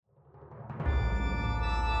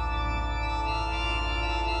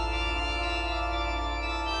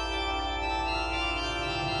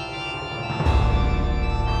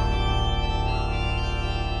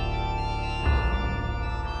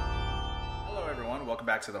everyone. Welcome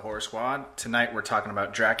back to the Horror Squad. Tonight we're talking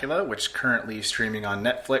about Dracula, which is currently streaming on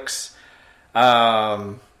Netflix.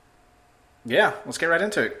 Yeah, let's get right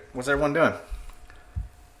into it. What's everyone doing?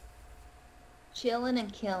 Chilling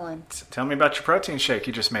and killing. Tell me about your protein shake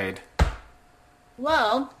you just made.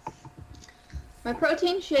 Well, my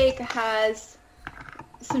protein shake has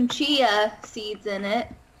some chia seeds in it.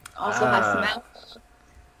 Also has some apple,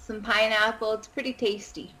 some pineapple. It's pretty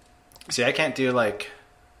tasty. See, I can't do like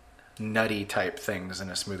nutty type things in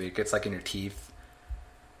a smoothie. It gets like in your teeth.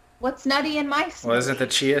 What's nutty in my smoothie? Well, isn't the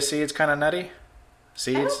chia seeds kind of nutty?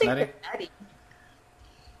 Seeds I don't think nutty? they're nutty.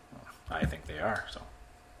 I think they are. So.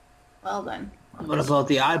 Well then. What about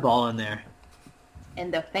the eyeball in there?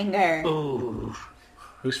 And the finger. Ooh.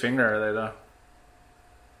 Whose finger are they, though?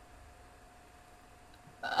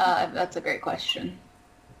 That's a great question.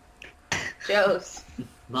 Joe's.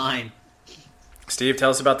 Mine. Steve, tell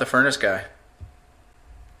us about the furnace guy.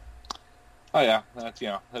 Oh yeah,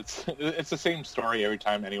 it's the same story every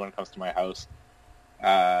time anyone comes to my house.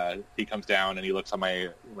 He comes down and he looks on my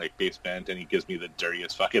basement and he gives me the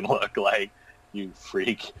dirtiest fucking look, like, you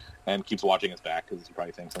freak, and keeps watching his back because he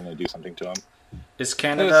probably thinks I'm going to do something to him. Is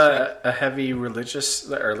Canada a heavy religious,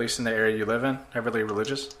 or at least in the area you live in, heavily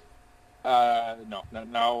religious? No,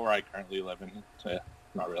 where I currently live in,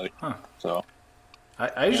 not really. Huh. So,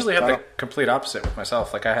 I usually have the complete opposite with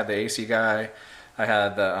myself. Like I had the AC guy, I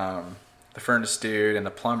had the furnace dude, and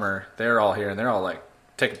the plumber. They're all here, and they're all like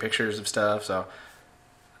taking pictures of stuff. So,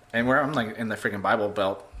 and I'm like in the freaking Bible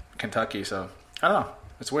Belt, Kentucky. So I don't know.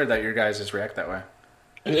 It's weird that your guys just react that way.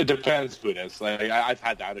 it depends who it is. Like I've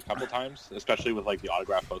had that a couple times, especially with like the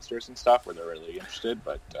autograph posters and stuff, where they're really interested.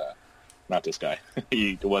 But not this guy.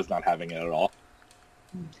 He was not having it at all.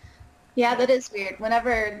 Yeah, that is weird.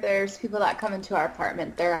 Whenever there's people that come into our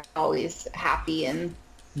apartment, they're always happy and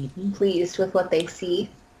pleased with what they see.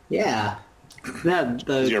 Yeah.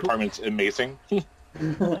 Your apartment's amazing.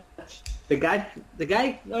 The guy.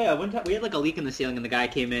 Oh yeah, one time we had like a leak in the ceiling, and the guy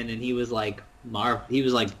came in, and he was like, he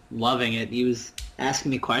was like loving it. He was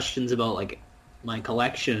asking me questions about like my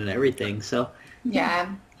collection and everything. So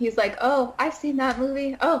yeah, he's like, "Oh, I've seen that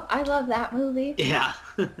movie. Oh, I love that movie." Yeah.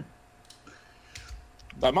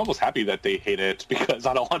 I'm almost happy that they hate it because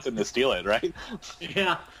I don't want them to steal it, right?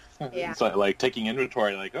 Yeah. Yeah. So like taking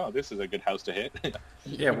inventory, like, oh, this is a good house to hit.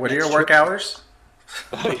 Yeah, what are your work hours?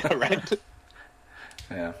 Yeah, right.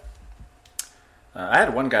 Yeah. I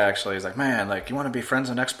had one guy actually. He's like, "Man, like, you want to be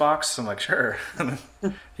friends on Xbox?" I'm like, "Sure."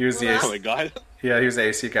 He was the Oh my god. yeah, he was the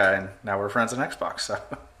AC guy, and now we're friends on Xbox. So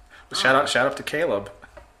shout out to Caleb.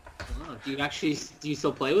 Oh, do you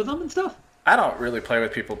still play with them and stuff? I don't really play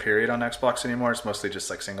with people, period, on Xbox anymore. It's mostly just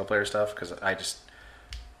like single player stuff because I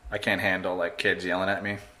can't handle like kids yelling at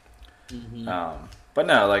me. Mm-hmm. But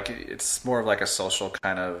no, like it's more of like a social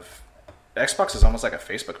kind of. Xbox is almost like a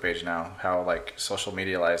Facebook page now. How like social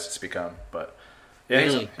medialized it's become, but yeah,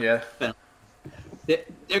 Really? yeah.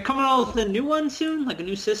 They're coming out with a new one soon, like a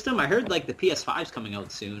new system. I heard like the PS5's coming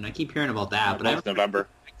out soon. I keep hearing about that, but I haven't November.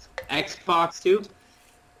 Xbox too.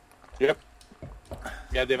 Yep.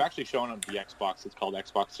 Yeah, they've actually shown on the Xbox. It's called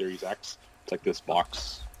Xbox Series X. It's like this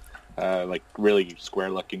box, like really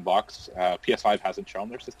square-looking box. PS5 hasn't shown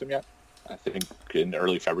their system yet. I think in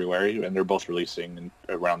early February, and they're both releasing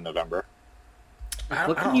around November.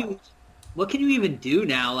 What can you even do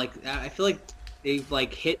now? Like I feel like they've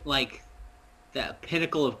like hit like that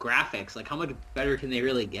pinnacle of graphics. Like how much better can they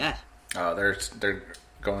really get? Oh, they're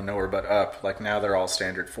going nowhere but up. Like now they're all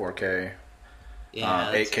standard 4K.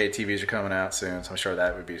 Yeah, 8K TVs are coming out soon, so I'm sure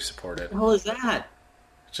that would be supported. What the hell is that?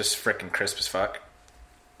 Just freaking crisp as fuck.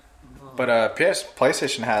 Oh. But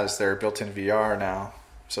PlayStation has their built-in VR now,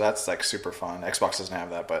 so that's like super fun. Xbox doesn't have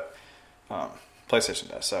that, but PlayStation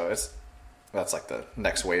does. So that's like the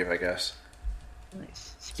next wave, I guess.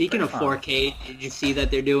 Nice. Speaking of 4K, did you see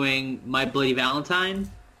that they're doing My Bloody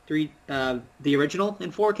Valentine 3, the original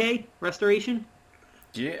in 4K restoration?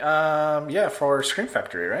 Yeah, for Scream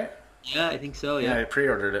Factory, right? Yeah, I think so. Yeah, Yeah. I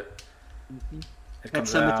pre-ordered it. Mm-hmm. It Pet comes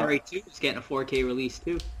Cemetery out. 2 is getting a 4K release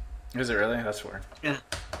too. Is it really? That's weird. Yeah.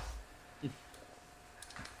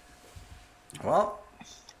 Well,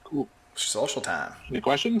 Cool. social time. Any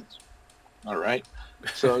questions? All right.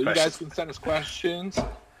 So you guys can send us questions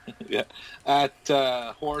yeah, at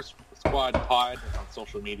Horror Squad Pod on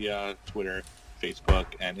social media, Twitter, Facebook,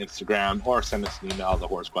 and Instagram, or send us an email,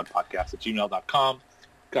 thehorrorsquadpodcast@gmail.com.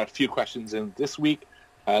 Got a few questions in this week.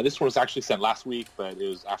 This one was actually sent last week, but it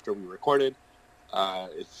was after we recorded.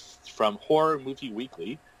 It's from Horror Movie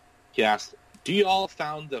Weekly. He asked, do you all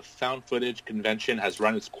found the found footage convention has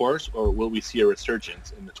run its course, or will we see a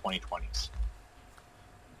resurgence in the 2020s?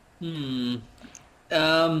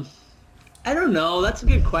 I don't know. That's a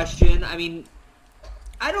good question. I mean,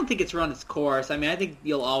 I don't think it's run its course. I mean, I think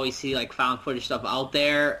you'll always see like found footage stuff out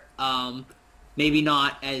there. Maybe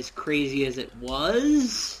not as crazy as it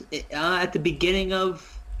was at the beginning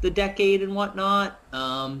of the decade and whatnot.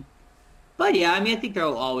 But yeah, I mean, I think there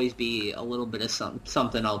will always be a little bit of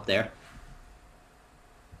something out there.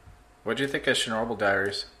 What do you think of Chernobyl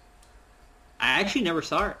Diaries? I actually never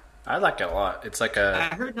saw it. I like it a lot. It's like a...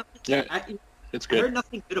 I heard nothing. Yeah, it's good. I heard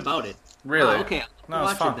nothing good about it. Really? Oh, okay, No, I'll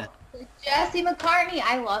it's watch fun. it then. Jesse McCartney,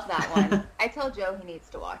 I love that one. I told Joe he needs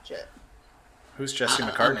to watch it. Who's Jesse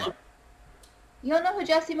McCartney? You don't know who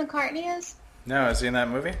Jesse McCartney is? No, is he in that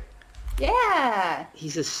movie? Yeah.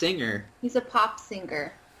 He's a singer. He's a pop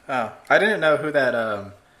singer. Oh, I didn't know who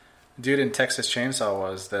that dude in Texas Chainsaw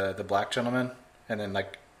was, the black gentleman. And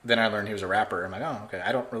then I learned he was a rapper. I'm like, oh, okay.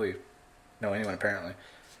 I don't really know anyone apparently.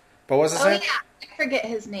 But what was his name? Yeah, I forget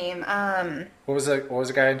his name. What was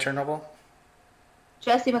the guy in Chernobyl?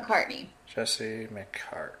 Jesse McCartney. Jesse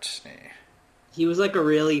McCartney. He was like a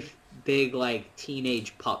really big like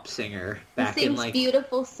teenage pop singer back He in sings like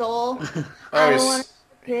Beautiful Soul. Oh, I don't want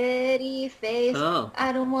a pretty face. Oh.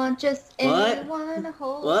 I don't want just What? anyone to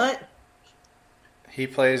hold. what? He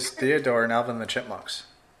plays Theodore in Alvin and the Chipmunks.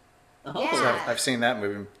 Oh. Yeah. So I've seen that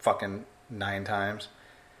movie fucking 9 times.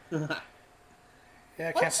 Yeah,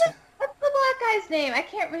 I can't What's see. the black guy's name? I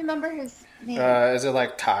can't remember his name. Is it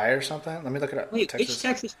like Ty or something? Let me look it up. Wait, which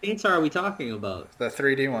Texas Chainsaw are we talking about? The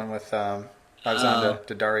 3D one with Alexander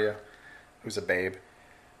Daddario, who's a babe.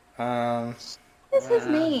 What is his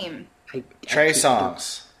name? Trey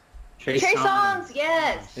Songz. Trey Trey Songz. Songz,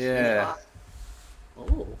 yes. Yeah.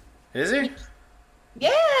 Oh. Is he?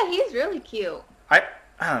 Yeah, he's really cute. I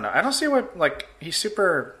don't know. I don't see what, like, he's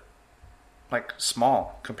super, like,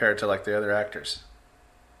 small compared to, like, the other actors.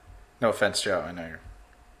 No offense, Joe. I know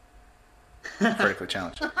you're critically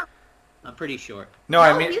challenged. I'm pretty sure. No,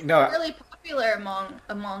 I mean, he's no. really popular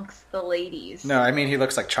amongst the ladies. No, I mean, he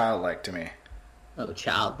looks like childlike to me. Oh,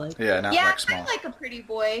 childlike. Yeah, not Yeah, like small. kind of like a pretty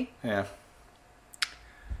boy. Yeah.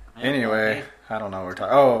 I don't know, Anyway, man. I don't know what we're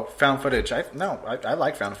talking. Oh, found footage. I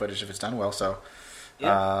like found footage if it's done well. So,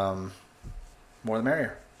 Yeah. more the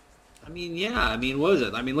merrier. I mean, yeah. I mean, what was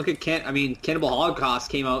it? I mean, look at Cannibal Holocaust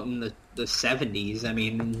came out in the 70s. I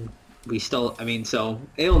mean, we still. I mean, so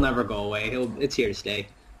it'll never go away. It's here to stay.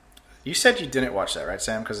 You said you didn't watch that, right,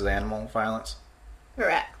 Sam? Because of the animal violence.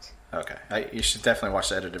 Correct. Okay, you should definitely watch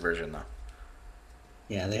the edited version, though.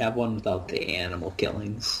 Yeah, they have one without the animal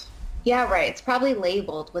killings. Yeah, right. It's probably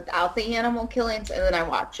labeled without the animal killings, and then I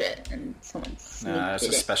watch it, and someone sneaked Nah, it's a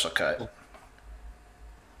it in. special cut.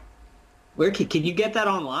 Where can you get that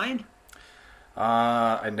online?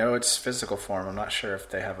 I know it's physical form. I'm not sure if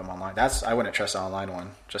they have them online. I wouldn't trust the online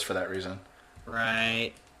one just for that reason.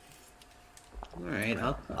 Right. All right.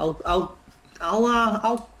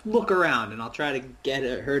 I'll look around and I'll try to get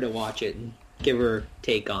her to watch it and give her a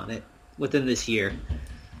take on it within this year.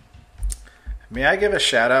 May I give a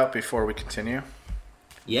shout out before we continue?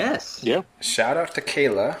 Yes. Yeah. Shout out to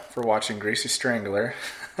Kayla for watching Greasy Strangler.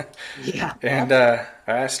 Yeah. And I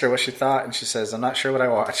asked her what she thought, and she says, "I'm not sure what I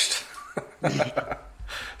watched."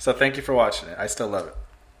 So thank you for watching it. I still love it.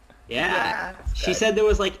 Yeah. She said there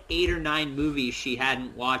was like 8 or 9 movies she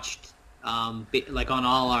hadn't watched, like on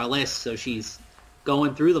all our lists. So she's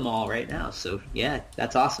going through them all right now. So yeah,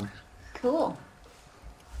 that's awesome. Cool.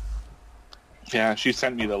 Yeah, she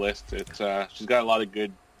sent me the list. It's she's got a lot of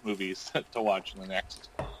good movies to watch in the next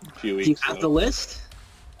few weeks. Do you have the list?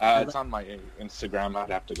 It's on my Instagram. I'd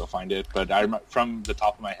have to go find it. But I remember, from the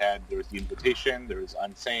top of my head, there was The Invitation, there was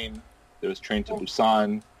Unsane, there was Train to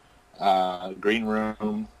Busan, Green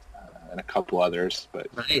Room, and a couple others. But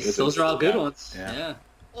Nice. Those are all good ones. Yeah. Yeah.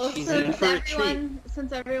 Well, She's in for a treat.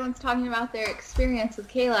 since everyone's talking about their experience with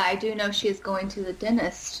Kayla, I do know she is going to the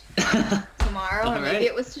dentist tomorrow, All or maybe right.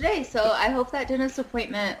 it was today. So I hope that dentist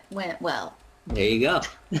appointment went well. There you go.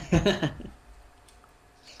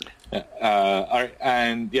 all right,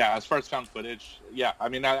 and yeah, as far as found footage, yeah, I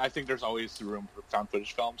mean, I think there's always room for found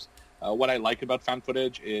footage films. What I like about found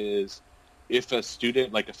footage is if a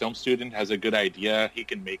student, like a film student, has a good idea, he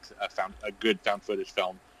can make a good found footage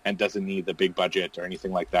film and doesn't need the big budget or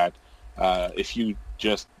anything like that. If you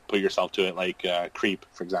just put yourself to it, like Creep,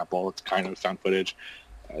 for example, it's kind of found footage.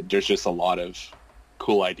 There's just a lot of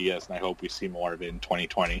cool ideas, and I hope we see more of it in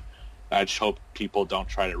 2020. I just hope people don't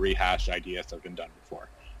try to rehash ideas that have been done before,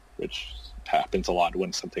 which happens a lot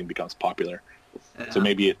when something becomes popular. So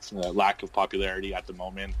maybe it's lack of popularity at the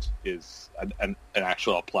moment is an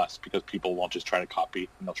actual plus, because people won't just try to copy,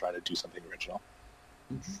 and they'll try to do something original.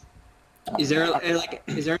 Is there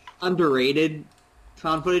an underrated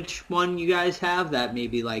found footage one you guys have that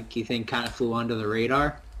maybe like you think kind of flew under the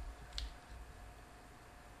radar?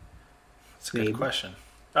 That's a good question.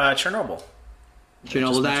 Chernobyl.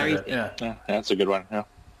 Chernobyl Diaries? Yeah, that's a good one. Yeah.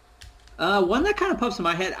 One that kind of pops in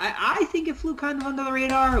my head, I think it flew kind of under the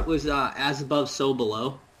radar. It was As Above, So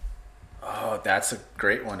Below. Oh, that's a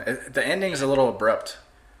great one. The ending's a little abrupt.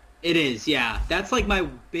 It is, yeah. That's like my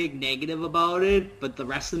big negative about it, but the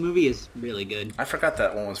rest of the movie is really good. I forgot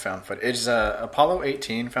that one was found footage. Is Apollo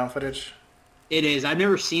 18 found footage? It is. I've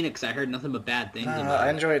never seen it because I heard nothing but bad things about it.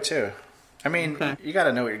 I enjoy it too. I mean, Okay. You got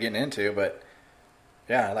to know what you're getting into, but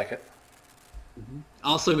yeah, I like it.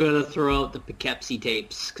 Also going to throw out the Poughkeepsie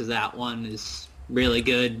tapes because that one is really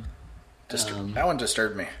good. That one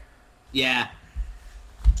disturbed me. Yeah.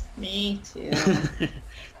 Me too.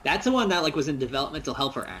 That's the one that like was in developmental hell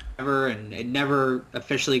forever, and it never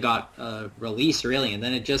officially got released, really. And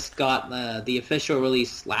then it just got the official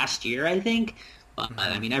release last year, I think. But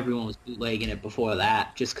I mean, everyone was bootlegging it before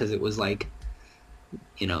that, just because it was like,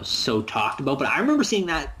 so talked about. But I remember seeing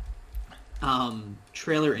that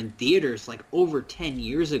trailer in theaters like over 10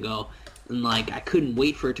 years ago, and like I couldn't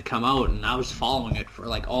wait for it to come out, and I was following it for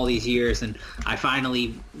like all these years, and I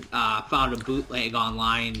finally found a bootleg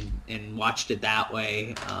online and watched it that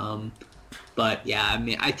way. But yeah, I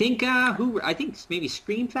mean, I think maybe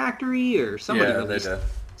Scream Factory or somebody released. They did.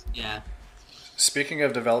 Yeah. Speaking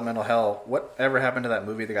of developmental hell, what ever happened to that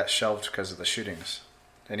movie that got shelved because of the shootings?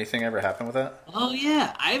 Anything ever happened with that? Oh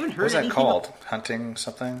yeah, I haven't heard. What's that anything called? Hunting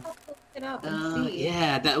something? It up and see.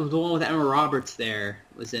 Yeah, that was the one with Emma Roberts there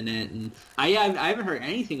was in it, and I haven't heard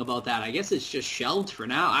anything about that. I guess it's just shelved for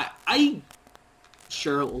now. I'm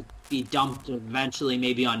sure it will be dumped eventually,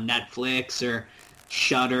 maybe on Netflix or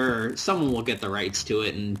Shudder, or someone will get the rights to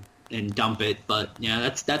it and dump it. But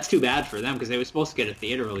yeah, that's too bad for them because they were supposed to get a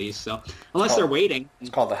theater release. So unless they're waiting, It's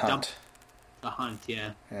called The Hunt. The Hunt,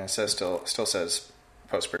 yeah. Yeah, it says still says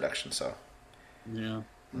post-production. So Yeah.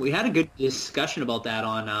 We had a good discussion about that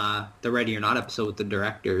on the Ready or Not episode with the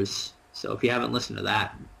directors. So if you haven't listened to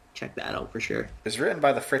that, check that out for sure. it's written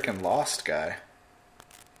by the freaking Lost guy.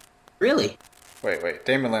 Really? Wait,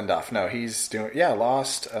 Damon Lindelof. No, he's doing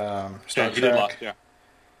Lost. Star He did Trek. Lost, yeah.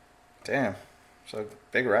 Damn, so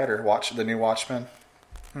big writer. Watch the new Watchmen.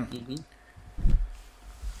 Mm-hmm.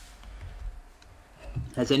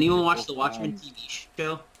 Has anyone watched the Watchmen TV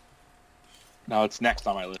show? No, it's next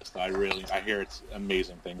on my list. I hear it's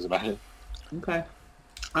amazing things about it. Okay.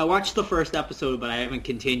 I watched the first episode, but I haven't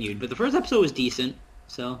continued. But the first episode was decent,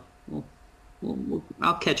 so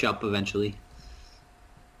I'll catch up eventually.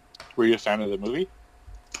 Were you a fan of the movie?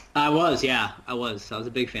 I was. I was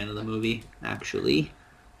a big fan of the movie, actually.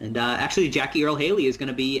 And actually, Jackie Earle Haley is going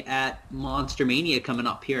to be at Monster Mania coming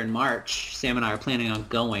up here in March. Sam and I are planning on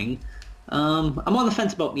going. I'm on the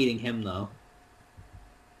fence about meeting him, though.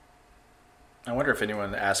 I wonder if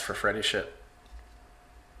anyone asked for Freddy shit.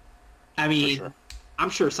 I mean, sure.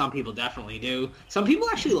 I'm sure some people definitely do. Some people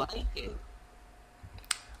actually like it.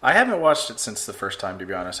 I haven't watched it since the first time, to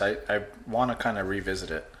be honest. I want to kind of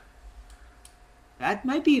revisit it. That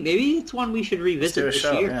might be, maybe it's one we should revisit Let's this do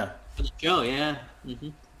a show, year. yeah. For the show, yeah. Mm-hmm.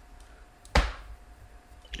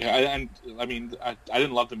 Yeah, I mean, I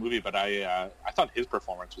didn't love the movie, but I thought his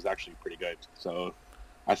performance was actually pretty good. So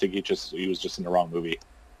I think he was just in the wrong movie.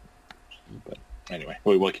 But anyway,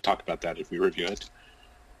 we can talk about that if we review it.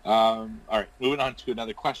 All right, moving on to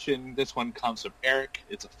another question. This one comes from Eric.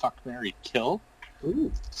 It's a fuck, marry, kill.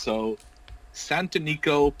 Ooh. So,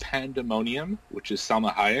 Santanico Pandemonium, which is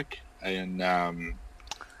Salma Hayek in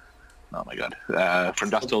from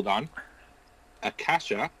Dusk Till Dawn.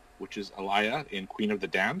 Akasha, which is Alaya in Queen of the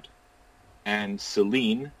Damned, and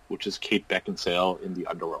Celine, which is Kate Beckinsale in the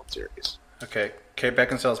Underworld series. Okay, Kate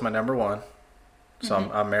Beckinsale is my number one, so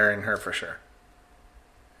I'm marrying her for sure.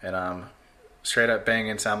 And I'm straight up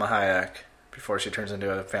banging Salma Hayek before she turns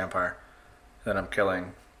into a vampire. Then I'm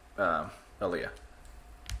killing Aaliyah.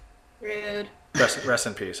 Rude. Rest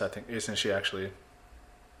in peace. I think isn't she actually?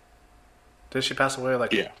 Did she pass away?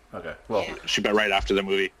 Yeah. Okay. Well, Yeah. She bet right after the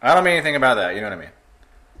movie. I don't mean anything about that. You know what I mean?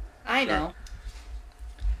 I know.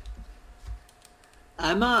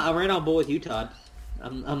 I'm right on board with you, Todd.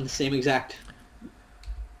 I'm the same exact.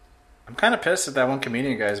 I'm kind of pissed that that one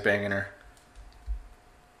comedian guy is banging her.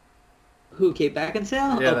 Who, Kate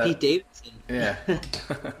Beckinsale? Yeah, Pete Davidson. Yeah.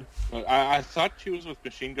 But I thought she was with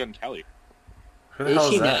Machine Gun Kelly. Who the Is hell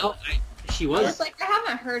she is that? now? She I was. was like, I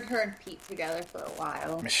haven't heard her and Pete together for a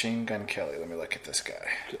while. Machine Gun Kelly. Let me look at this guy.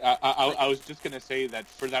 I was just going to say that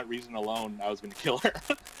for that reason alone, I was going to kill her.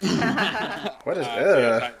 What is?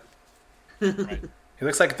 Yes, right. He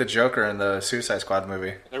looks like the Joker in the Suicide Squad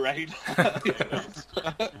movie. Right?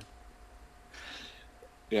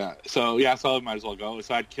 Yeah. So I might as well go.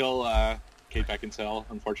 So I'd kill Kate Beckinsale.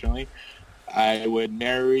 Unfortunately, I would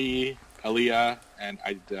marry Aaliyah, and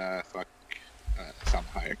I'd fuck Salma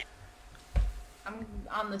Hayek. I'm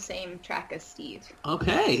on the same track as Steve.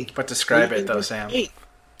 Okay. But describe it though, Sam.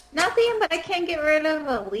 Nothing, but I can't get rid of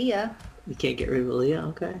Aaliyah. You can't get rid of Aaliyah.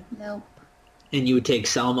 Okay. Nope. And you would take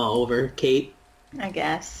Selma over Kate. I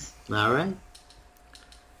guess. All right.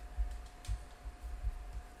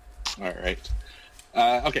 All right.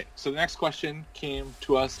 Okay, so the next question came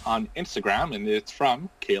to us on Instagram, and it's from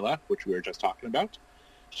Kayla, which we were just talking about.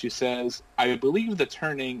 She says, I believe The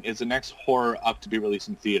Turning is the next horror up to be released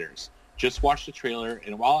in theaters. Just watched the trailer,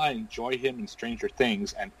 and while I enjoy him in Stranger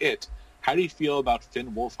Things and It, how do you feel about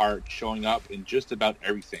Finn Wolfhard showing up in just about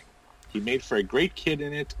everything? He made for a great kid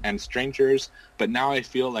in it and Strangers, but now I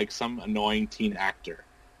feel like some annoying teen actor.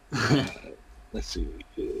 Let's see.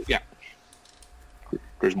 Yeah.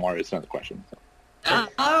 There's more. It's another question. So. I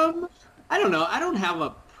don't know. I don't have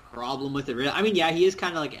a problem with it. Really. I mean, yeah, he is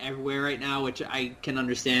kind of like everywhere right now, which I can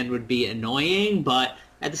understand would be annoying, but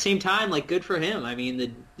at the same time, like, good for him. I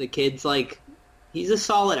mean, the kid's like, he's a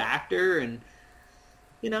solid actor, and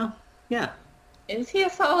yeah. Is he a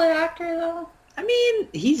solid actor though? I mean,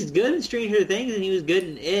 he's good in Stranger Things, and he was good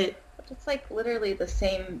in It. But it's like literally the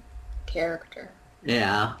same character.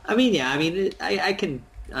 Yeah. I can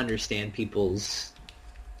understand people's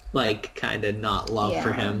like kind of not love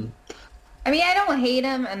for him. I mean, I don't hate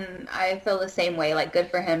him, and I feel the same way. Like, good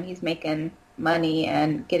for him. He's making money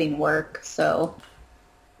and getting work, so.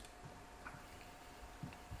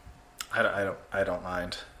 I don't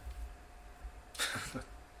mind.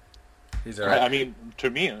 He's all right. I mean, to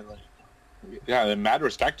me, like, yeah, in mad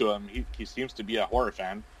respect to him, he seems to be a horror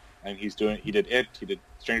fan, and he did It, he did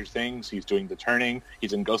Stranger Things, he's doing The Turning,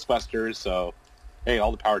 he's in Ghostbusters, so hey,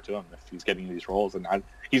 all the power to him if he's getting these roles, and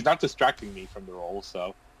he's not distracting me from the roles,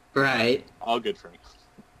 so right, all good for me.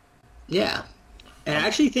 Yeah, and I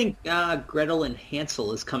actually think Gretel and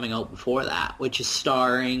Hansel is coming out before that, which is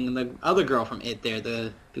starring the other girl from It. There,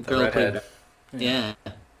 the girl who played. Yeah.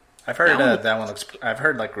 I've heard that one looks. I've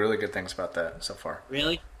heard like really good things about that so far.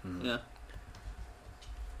 Really? Mm-hmm. Yeah.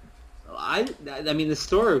 I mean, the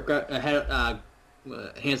story of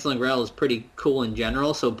Hansel and Gretel is pretty cool in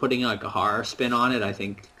general. So putting like a horror spin on it, I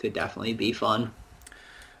think, could definitely be fun.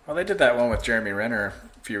 Well, they did that one with Jeremy Renner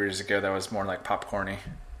a few years ago. That was more like popcorny.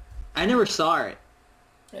 I never saw it.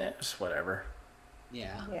 Yeah, it's whatever.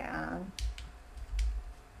 Yeah. Yeah.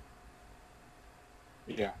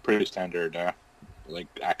 Yeah, pretty standard. Like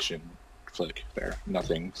action flick there.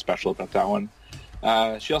 Nothing special about that one.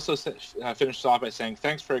 She also finished off by saying,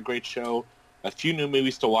 thanks for a great show. A few new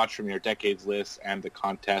movies to watch from your decades list and the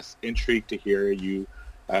contest. Intrigued to hear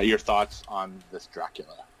your thoughts on this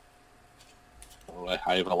Dracula. Well,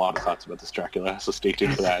 I have a lot of thoughts about this Dracula, so stay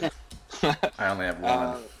tuned for that. I only have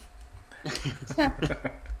one.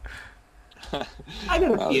 I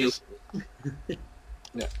got a few.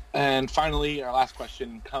 Yeah. And finally, our last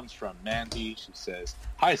question comes from Mandy. She says,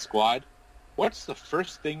 hi, squad. What's the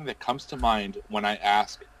first thing that comes to mind when I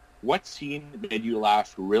ask, what scene made you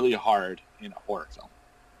laugh really hard in a horror film?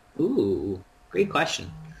 Ooh, great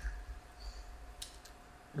question.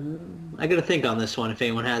 I got to think on this one if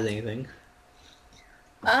anyone has anything.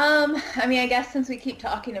 I mean, I guess since we keep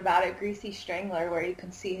talking about it, Greasy Strangler, where you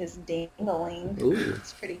can see his dangling. Ooh.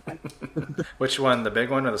 It's pretty fun. Which one, the big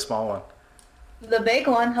one or the small one? The big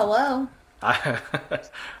one, hello.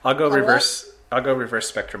 I'll go reverse. I'll go reverse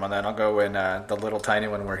spectrum on that. I'll go in the little tiny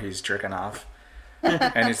one where he's jerking off,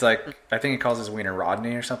 and he's like, I think he calls his wiener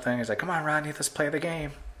Rodney or something. He's like, "Come on, Rodney, let's play the game."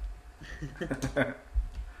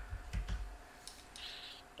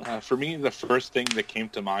 For me, the first thing that came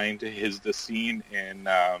to mind is the scene in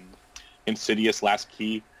Insidious: Last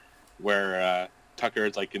Key, where Tucker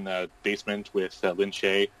is like in the basement with Lin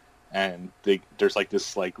Shaye, and there's like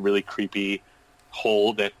this like really creepy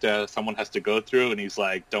hole that someone has to go through, and he's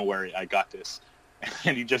like, "Don't worry, I got this."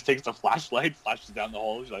 And he just takes the flashlight, flashes down the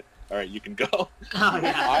hole. He's like, "All right, you can go." Oh,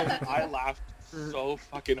 yeah. I laughed so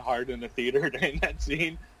fucking hard in the theater during that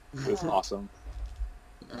scene. It was awesome.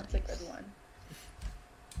 That's a good one.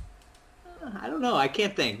 I don't know. I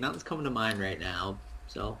can't think. Nothing's coming to mind right now.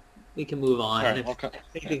 So we can move on. All right,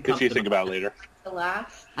 if you think about it later. The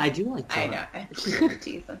laugh. I do like to I know. I'm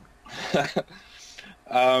teasing.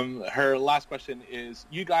 Her last question is,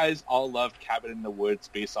 you guys all loved Cabin in the Woods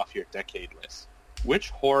based off your decade list. Which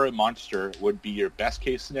horror monster would be your best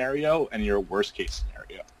case scenario and your worst case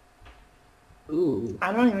scenario? Ooh.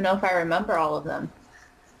 I don't even know if I remember all of them.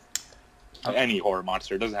 Any horror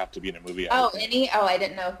monster. It doesn't have to be in a movie. Any? Oh, I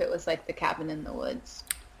didn't know if it was like the Cabin in the Woods.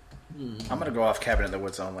 I'm gonna go off Cabin in the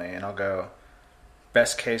Woods only, and I'll go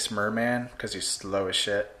best case merman because he's slow as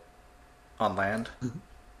shit on land,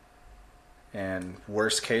 and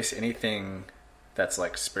worst case anything that's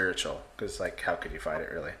like spiritual because like how could you fight it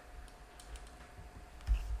really?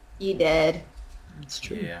 You did. That's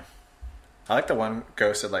true. Yeah, I like the one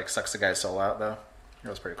ghost that like sucks the guy's soul out though. That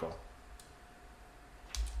was pretty cool.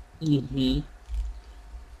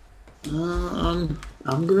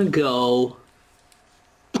 I'm gonna go.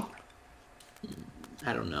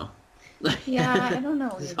 I don't know. Yeah, I don't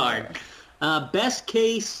know. It's either. hard. Best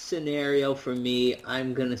case scenario for me,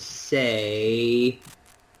 I'm gonna say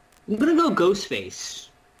I'm gonna go Ghostface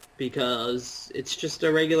because it's just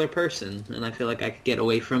a regular person, and I feel like I could get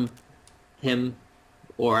away from him,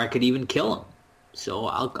 or I could even kill him. So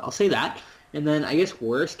I'll say that. And then I guess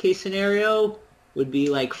worst case scenario would be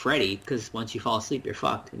like Freddy, because once you fall asleep, you're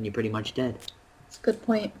fucked and you're pretty much dead. That's a good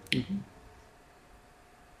point. Mm-hmm.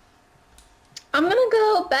 I'm gonna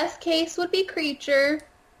go best case would be Creature,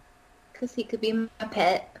 because he could be my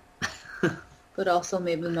pet, but also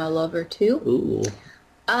maybe my lover too. Ooh,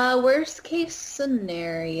 Worst case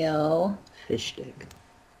scenario fish stick.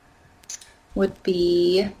 would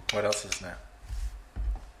be... What else is new?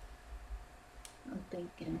 I'm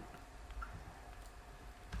thinking.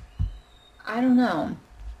 I don't know.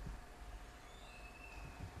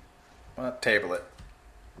 Well, table it.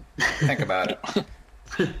 Think about it.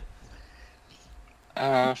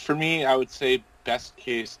 For me, I would say best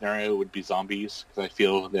case scenario would be zombies, because I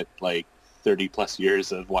feel that like 30 plus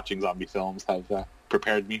years of watching zombie films have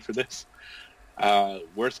prepared me for this.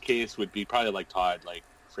 Worst case would be probably like Todd, like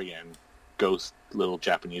friggin' ghost little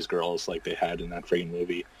Japanese girls like they had in that friggin'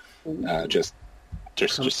 movie. Just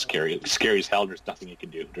scary as hell. There's nothing you can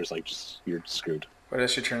do. There's like just you're screwed. What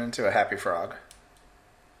does she turn into? A happy frog?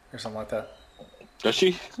 Or something like that? Does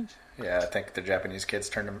she? Yeah, I think the Japanese kids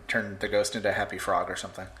turned the ghost into a happy frog or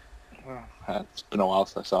something. It's been a while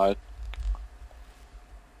since I saw it.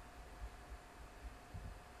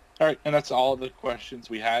 All right, and that's all the questions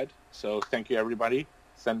we had. So thank you, everybody.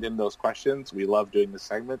 Send in those questions. We love doing this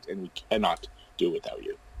segment, and we cannot do it without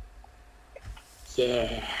you.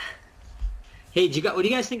 Yeah. Hey, what do you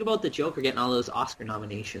guys think about the Joker getting all those Oscar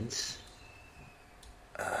nominations?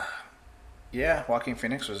 Yeah, Joaquin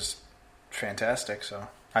Phoenix was fantastic, so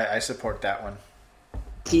I support that one.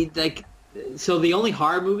 See, like, so the only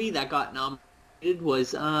horror movie that got nominated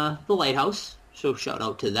was The Lighthouse. So shout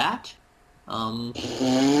out to that. For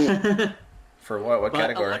what? What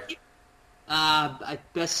category? I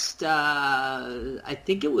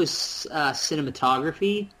think it was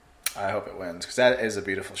cinematography. I hope it wins, because that is a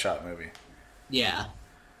beautiful shot movie. Yeah.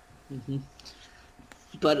 Mm-hmm.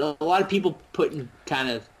 But a lot of people putting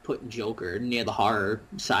Joker near the horror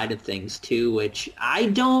side of things too, which I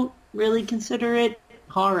don't really consider it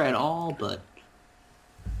horror at all, but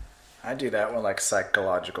I do that one like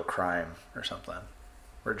psychological crime or something.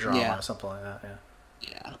 Or drama or something like that,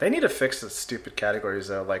 yeah. They need to fix the stupid categories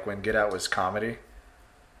though, like when Get Out was comedy.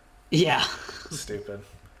 Yeah. Stupid.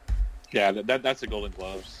 Yeah, that's the Golden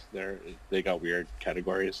Globes. They got weird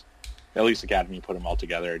categories. At least Academy put them all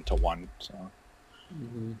together into one. So,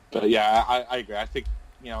 But yeah, I agree. I think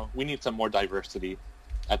we need some more diversity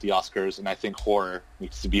at the Oscars, and I think horror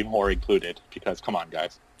needs to be more included because come on,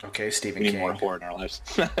 guys. Okay, Stephen We need King. more horror in our lives.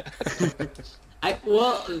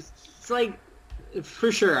 It's like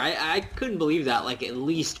for sure. I couldn't believe that like at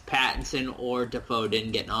least Pattinson or Dafoe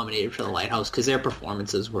didn't get nominated for The Lighthouse because their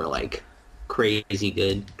performances were like crazy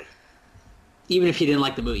good. Even if you didn't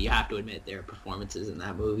like the movie, you have to admit their performances in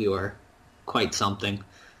that movie were quite something.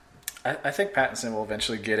 I think Pattinson will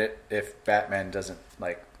eventually get it if Batman doesn't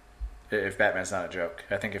if Batman's not a joke.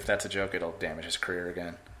 I think if that's a joke, it'll damage his career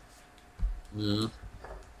again.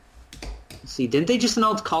 See, didn't they just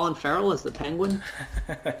announce Colin Farrell as the Penguin?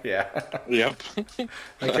 Yeah. Yep.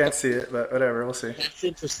 I can't see it, but whatever, we'll see. That's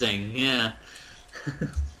interesting, yeah.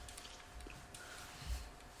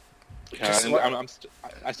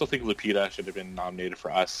 I still think Lupita should have been nominated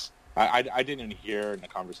for Us. I didn't even hear in the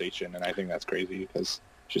conversation, and I think that's crazy because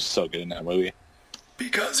she's so good in that movie.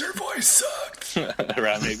 Because her voice sucked.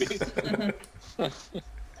 Right, maybe.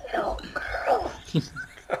 Little girl.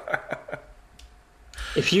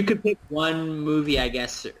 If you could pick one movie, I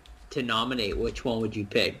guess, to nominate, which one would you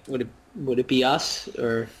pick? Would it be Us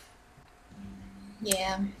or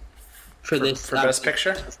Yeah. for Best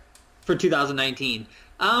Picture? for 2019?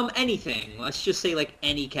 Anything. Let's just say like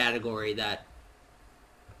any category that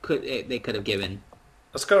they could have given.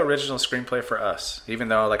 Let's go original screenplay for Us. Even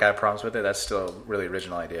though I have problems with it, that's still a really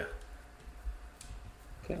original idea.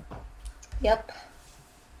 Okay. Yep.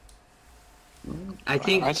 I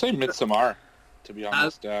think I'd say Midsommar, to be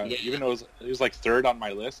honest. yeah. Even though it was like third on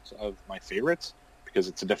my list of my favorites, because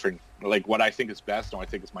it's a different, like what I think is best and what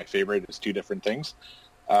I think is my favorite is two different things.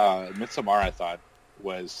 Midsommar, I thought,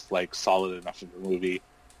 was like solid enough of a movie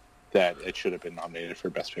that it should have been nominated for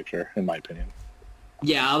Best Picture, in my opinion.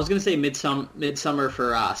 Yeah, I was gonna say Midsummer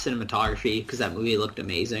for cinematography because that movie looked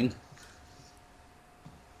amazing.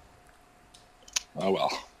 Oh well.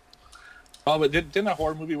 Oh, but didn't a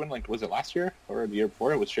horror movie win? Like, was it last year or the year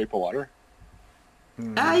before? It was Shape of Water.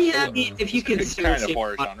 Yeah, I mean, if you consider kind of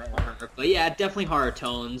horror genre, but yeah, definitely horror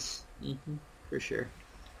tones, for sure.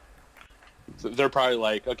 So they're probably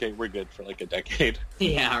like, okay, we're good for like a decade.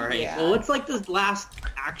 Yeah, right. Yeah. Well, what's like the last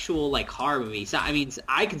actual like horror movie? So, I mean,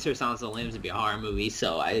 I consider Silence of the Lambs to be a horror movie,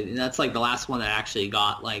 so that's like the last one that actually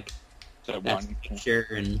got like That Best one. Picture,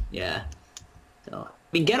 and yeah. So I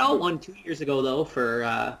mean, Get Out won 2 years ago though for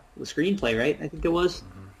the screenplay, right? I think it was.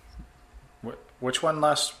 Which one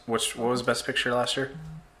last? What was Best Picture last year?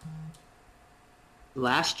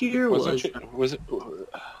 Last year Was it?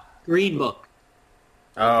 Green Book.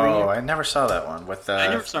 Oh, I never saw that one with I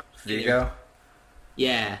never saw it Vigo.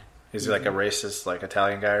 Yeah. Is he like a racist, like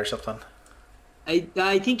Italian guy or something?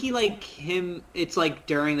 I think he like him. It's like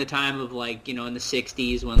during the time of like in the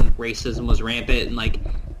 '60s when racism was rampant, and like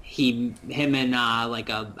him and I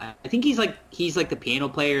think he's like the piano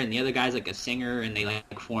player and the other guy's like a singer, and they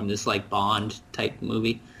like form this like Bond type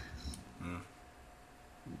movie.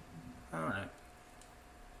 All right.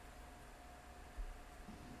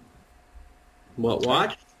 What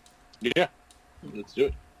watch? Yeah, let's do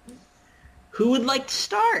it. Who would like to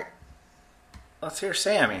start? Let's hear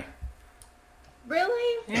Sammy.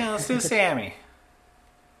 Really? Yeah, let's do Sammy.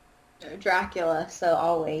 Dracula, so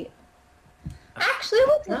I'll wait. Actually,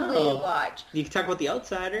 what did we Oh. watch? You can talk about The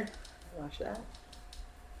Outsider. Watch that.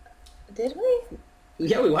 Did we?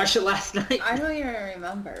 Yeah, we watched it last night. I don't even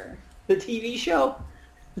remember. The TV show.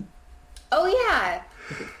 Oh, yeah.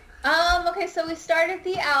 Okay, so we started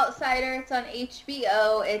The Outsider. It's on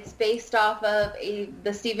HBO. It's based off of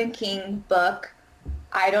the Stephen King book.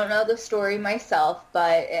 I don't know the story myself,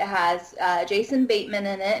 but it has Jason Bateman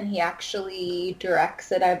in it, and he actually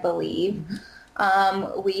directs it, I believe.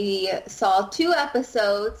 We saw 2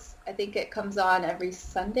 episodes. I think it comes on every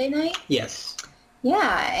Sunday night. Yes.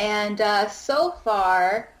 Yeah, and so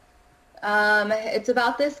far, it's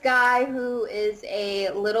about this guy who is a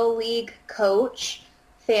little league coach,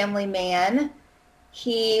 family man.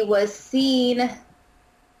 He was seen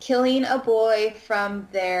killing a boy from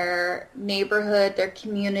their neighborhood, their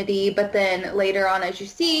community, but then later on, as you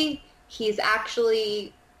see, he's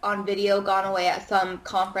actually on video gone away at some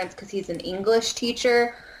conference because he's an English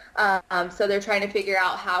teacher. So they're trying to figure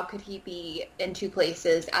out how could he be in 2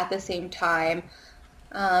 places at the same time.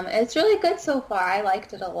 It's really good so far. I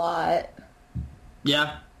liked it a lot.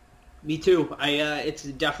 Yeah, me too. It's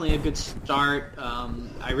definitely a good start.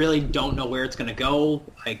 I really don't know where it's going to go.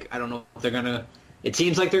 Like, I don't know if they're going to... It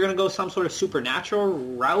seems like they're going to go some sort of supernatural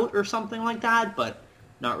route or something like that, but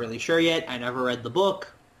not really sure yet. I never read the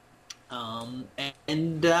book. Yeah,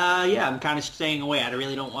 I'm kind of staying away. I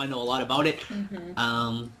really don't want to know a lot about it.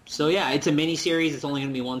 Mm-hmm. So yeah, it's a mini series. It's only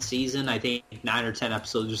going to be 1 season. I think 9 or 10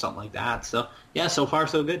 episodes or something like that. So yeah, so far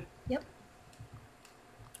so good. Yep.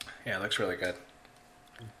 Yeah, it looks really good.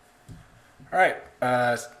 All right,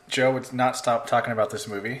 Joe would not stop talking about this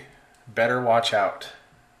movie. Better Watch Out.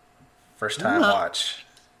 First time watch.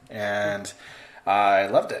 And I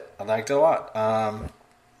loved it. I liked it a lot.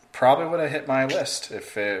 Probably would have hit my list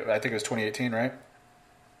if I think it was 2018, right?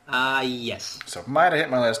 Yes. So might have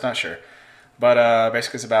hit my list, not sure. But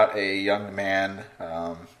basically it's about a young man,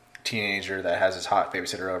 teenager that has his hot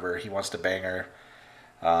babysitter over. He wants to bang her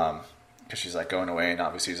because she's like going away, and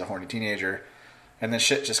obviously he's a horny teenager. And then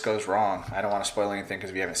shit just goes wrong. I don't want to spoil anything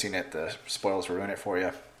because if you haven't seen it, the spoilers will ruin it for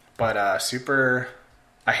you. But I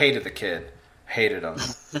hated the kid. Hated him.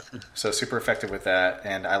 So super effective with that.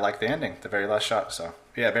 And I like the ending, the very last shot. So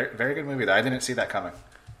yeah, very, very good movie though. I didn't see that coming.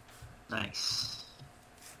 Nice.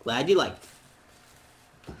 Glad you liked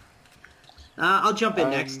it. I'll jump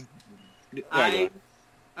in next. All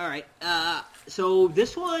right. So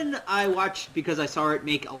this one I watched because I saw it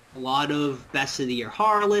make a lot of Best of the Year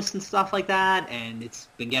horror lists and stuff like that, and it's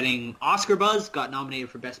been getting Oscar buzz, got nominated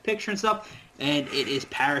for Best Picture and stuff, and it is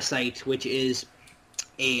Parasite, which is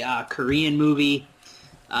a Korean movie.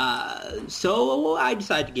 So I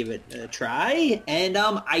decided to give it a try, and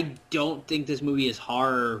I don't think this movie is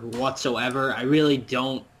horror whatsoever. I really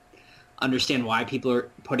don't understand why people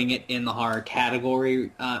are putting it in the horror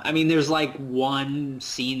category. I mean, there's like one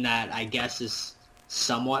scene that I guess is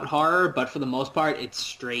somewhat horror, but for the most part, it's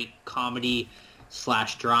straight comedy/drama.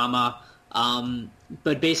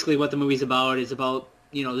 But basically what the movie's about is about,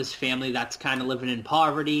 this family that's kind of living in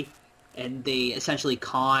poverty, and they essentially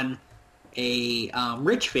con a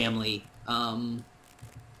rich family. And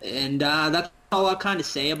that's all I'll kind of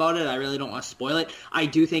say about it. I really don't want to spoil it. I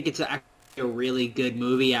do think it's actually a really good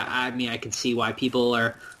movie. I mean, I can see why people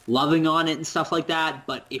are loving on it and stuff like that.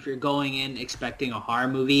 But if you're going in expecting a horror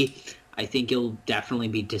movie, I think you'll definitely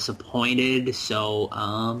be disappointed.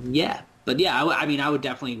 So, yeah. But yeah, I would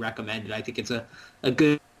definitely recommend it. I think it's a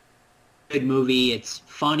good movie. It's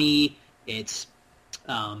funny. It's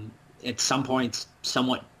at some points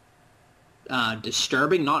somewhat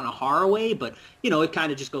disturbing, not in a horror way, but, it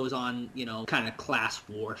kind of just goes on, kind of class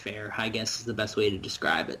warfare, I guess is the best way to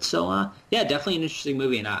describe it. So, yeah, definitely an interesting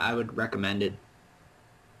movie, and I would recommend it.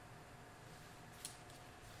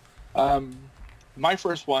 My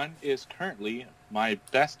first one is currently my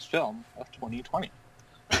best film of 2020,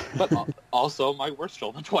 but also my worst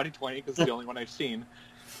film of 2020 because it's the only one I've seen.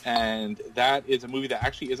 And that is a movie that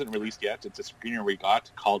actually isn't released yet. It's a screener we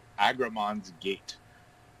got called Agramon's Gate.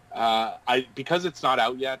 Because it's not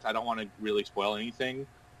out yet, I don't want to really spoil anything.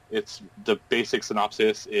 It's the basic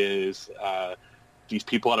synopsis is these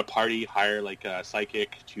people at a party hire like a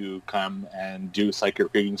psychic to come and do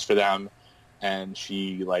psychic readings for them, and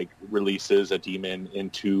she like releases a demon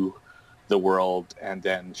into the world, and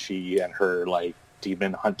then she and her like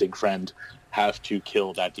demon hunting friend have to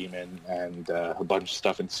kill that demon, and a bunch of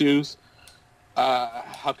stuff ensues.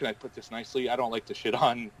 How can I put this nicely? I don't like to shit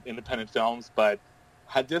on independent films, but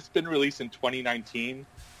had this been released in 2019,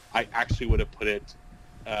 I actually would have put it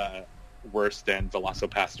worse than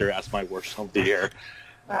Velocipaster as my worst film of the year.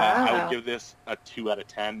 Wow. I would give this a 2 out of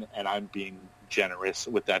 10, and I'm being generous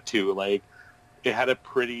with that too. Like, it had a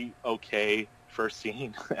pretty okay first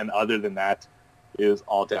scene, and other than that, it was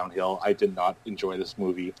all downhill. I did not enjoy this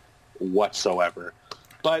movie whatsoever.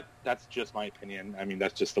 But that's just my opinion. I mean,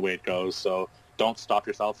 that's just the way it goes. So don't stop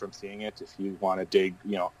yourself from seeing it if you want to dig,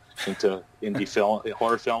 into indie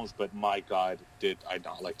horror films. But my God, did I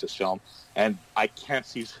not like this film. And I can't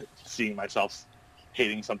see seeing myself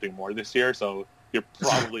hating something more this year. So you're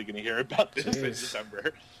probably going to hear about this in December.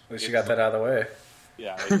 At least you got that out of the way.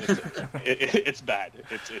 Yeah, it's bad.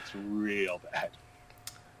 It's real bad.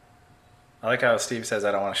 I like how Steve says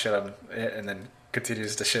I don't want to shit on it and then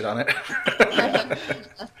continues to shit on it.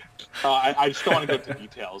 I just don't want to go into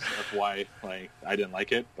details of why I didn't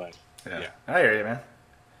like it, but yeah. I hear you, man.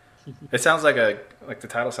 It sounds like the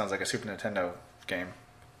title sounds like a Super Nintendo game.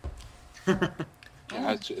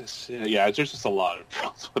 There's just a lot of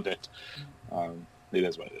problems with it. It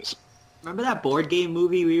is what it is. Remember that board game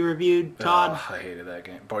movie we reviewed, Todd? Oh, I hated that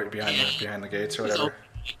game. Behind the Gates or whatever.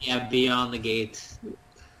 Yeah, Beyond the Gates.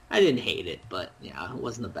 I didn't hate it, but yeah, it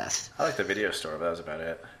wasn't the best. I like the video store, but that was about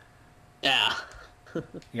it. Yeah. You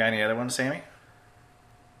got any other ones, Sammy?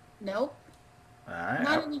 Nope. All right.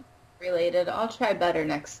 Not any related. I'll try better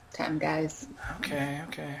next time, guys. Okay.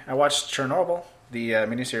 I watched Chernobyl, the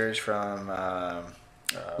miniseries from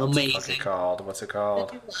Amazing. What's it called?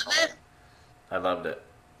 Did you love it? I loved it.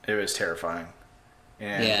 It was terrifying.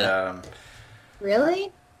 And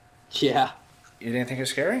Really? Yeah. You didn't think it was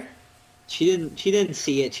scary? She didn't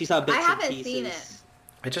see it. She saw bits I and pieces. haven't seen it.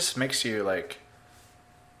 It just makes you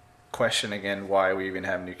question again why we even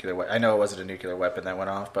have nuclear weapons. I know it wasn't a nuclear weapon that went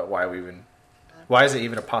off, but why is it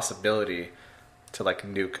even a possibility to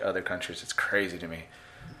nuke other countries? It's crazy to me.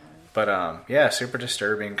 But super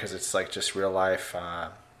disturbing because it's just real life.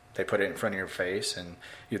 They put it in front of your face and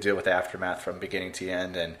you deal with the aftermath from beginning to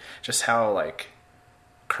end, and just how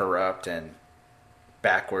corrupt and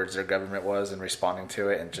backwards their government was in responding to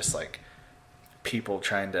it, and just people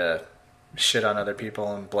trying to shit on other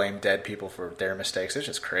people and blame dead people for their mistakes. It's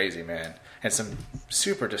just crazy, man. And some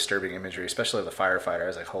super disturbing imagery, especially the firefighter. I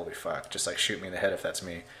was like, holy fuck, just shoot me in the head if that's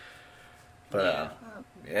me. But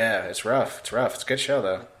yeah, it's rough. It's a good show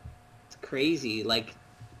though. It's crazy.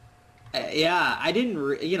 I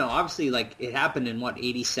didn't, obviously it happened in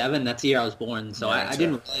 87. That's the year I was born. So I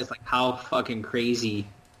didn't realize how fucking crazy.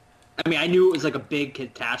 I mean, I knew it was a big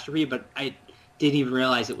catastrophe, but I didn't even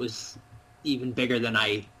realize it was even bigger than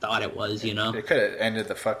I thought it was, It could have ended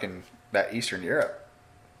that Eastern Europe.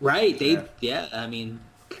 Right. I mean,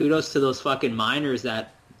 kudos to those fucking miners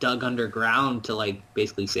that dug underground to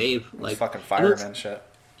basically save. Fucking firemen shit.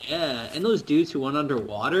 Yeah, and those dudes who went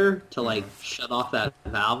underwater to shut off that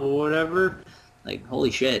valve or whatever. Holy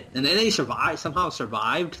shit. And then they somehow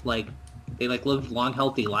survived. They lived long,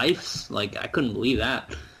 healthy lives. I couldn't believe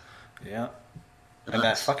that. Yeah. And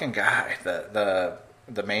that fucking guy,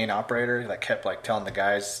 the main operator that kept telling the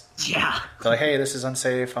guys, they're hey, this is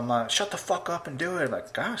unsafe. I'm like, shut the fuck up and do it.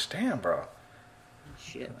 Gosh damn, bro.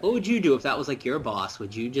 Shit. What would you do if that was your boss?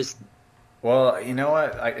 Would you just Well, you know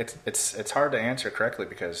what? It's hard to answer correctly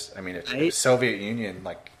because I mean, if Soviet Union,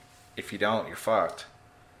 like, if you don't, you're fucked.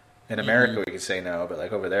 In America, we could say no, but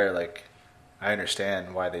like over there, like, I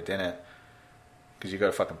understand why they didn't. Because you go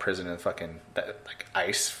to fucking prison and fucking like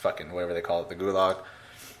ICE, fucking whatever they call it, the gulag.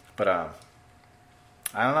 But I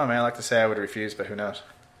don't know, man. I like to say I would refuse, but who knows?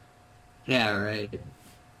 Yeah, right.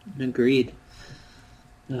 Agreed.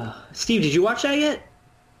 Steve, did you watch that yet?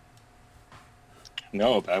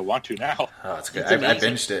 No, but I want to now. Oh, it's good. I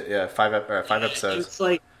binged it. Yeah, five episodes. It's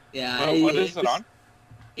like, yeah. What is it on?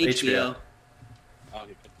 HBO. Oh,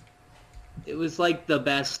 okay. It was like the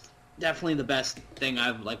best, definitely the best thing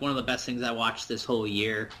one of the best things I watched this whole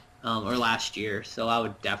year, or last year. So I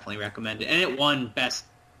would definitely recommend it. And it won best,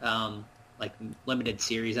 like limited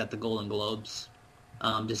series at the Golden Globes.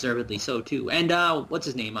 Deservedly so too. And what's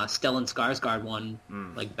his name? Stellan Skarsgård won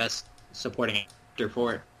like best supporting actor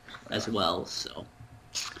for it as well. So,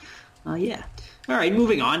 yeah. All right,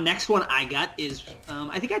 moving on. Next one I got is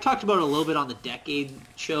I think I talked about it a little bit on the Decade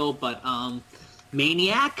show, but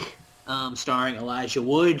Maniac, starring Elijah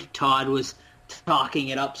Wood. Todd was talking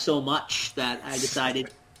it up so much that I decided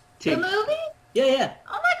to. The movie? Yeah.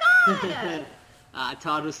 Oh my god!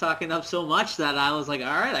 Todd was talking up so much that I was like, all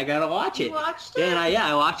right, I gotta watch it. You watched it? And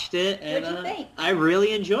I watched it, and What'd you think? I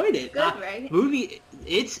really enjoyed it. Good, right? Movie,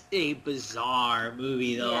 it's a bizarre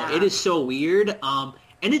movie though. Yeah. It is so weird.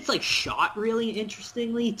 And it's like shot really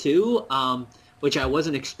interestingly too. Which I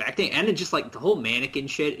wasn't expecting, and it just like the whole mannequin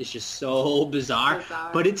shit is just so bizarre.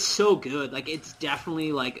 But it's so good. Like it's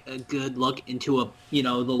definitely like a good look into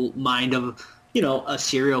the mind of a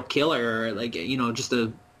serial killer, or like just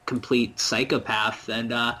a complete psychopath.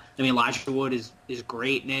 And I mean Elijah Wood is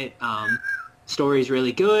great in it. Story's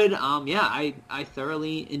really good. Yeah, I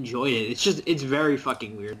thoroughly enjoyed it. It's very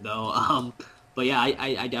fucking weird though. But yeah,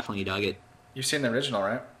 I definitely dug it. You've seen the original,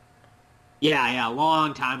 right? Yeah, a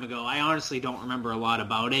long time ago. I honestly don't remember a lot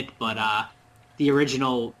about it, but the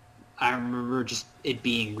original, I remember just it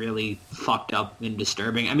being really fucked up and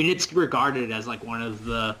disturbing. I mean, it's regarded as like one of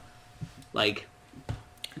the like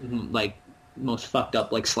most fucked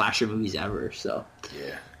up like slasher movies ever. So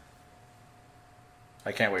yeah,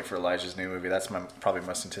 I can't wait for Elijah's new movie. That's my probably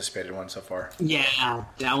most anticipated one so far. Yeah,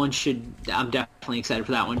 that one should. I'm definitely excited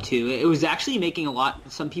for that one too. It was actually making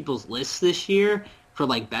some people's lists this year for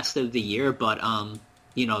like best of the year, but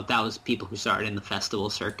that was people who started in the festival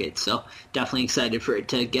circuit, so definitely excited for it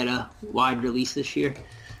to get a wide release this year.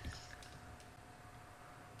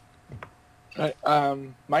 Right,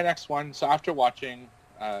 my next one, so after watching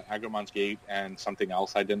Agramon's Gate and something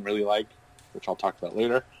else I didn't really like, which I'll talk about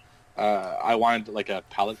later, I wanted like a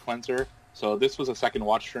palate cleanser, so this was a second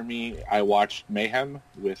watch for me. I watched Mayhem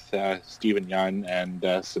with Stephen Yeun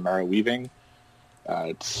and Samara Weaving.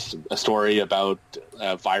 It's a story about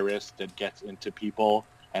a virus that gets into people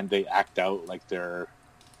and they act out like their,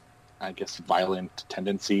 I guess, violent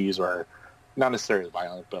tendencies, or not necessarily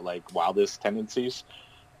violent, but like wildest tendencies.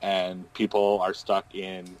 And people are stuck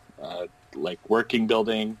in like working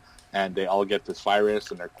building, and they all get this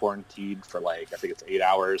virus and they're quarantined for like, I think it's 8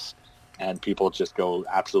 hours, and people just go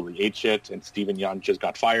absolutely apeshit. And Stephen Yeun just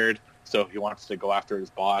got fired. So he wants to go after his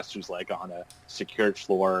boss, who's like on a secured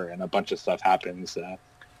floor, and a bunch of stuff happens.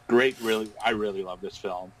 Great, I really love this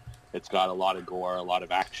film. It's got a lot of gore, a lot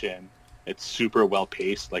of action. It's super well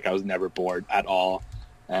paced. Like I was never bored at all,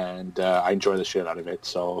 and I enjoy the shit out of it.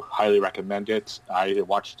 So highly recommend it. I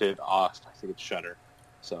watched it off, I think it's Shudder.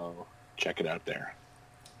 So check it out there.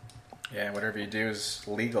 Yeah, whatever you do is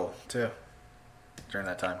legal too during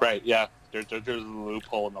that time. Right? Yeah. There's a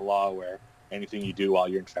loophole in the law where anything you do while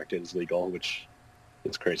you're infected is legal, which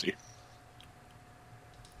is crazy.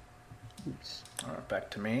 All right, back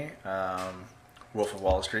to me. Wolf of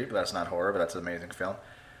Wall Street, but that's not horror, but that's an amazing film.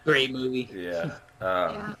 Great movie. Yeah.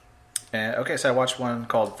 Yeah. And okay, so I watched one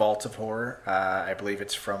called Vault of Horror. I believe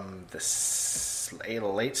it's from the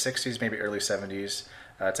late 60s, maybe early 70s.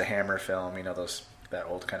 It's a Hammer film, that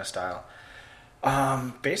old kind of style.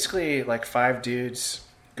 Basically, like 5 dudes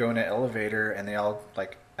go in an elevator, and they all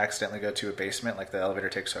like accidentally go to a basement. Like the elevator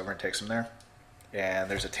takes over and takes them there,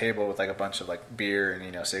 and there's a table with like a bunch of like beer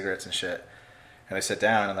and cigarettes and shit. And they sit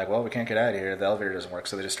down and like, well, we can't get out of here. The elevator doesn't work,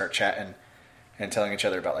 so they just start chatting and telling each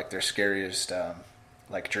other about like their scariest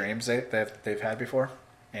like dreams that they've had before.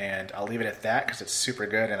 And I'll leave it at that because it's super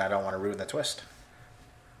good, and I don't want to ruin the twist.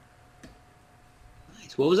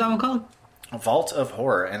 Nice. What was that one called? Vault of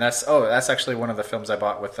Horror, and that's actually one of the films I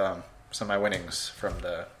bought with some of my winnings from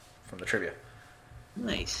the trivia.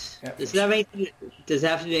 Nice. Yep. Does it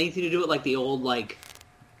have anything to do with like the old like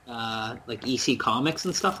EC Comics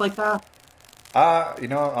and stuff like that?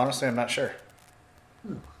 Honestly, I'm not sure.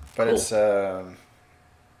 But Cool. it's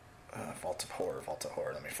Vault of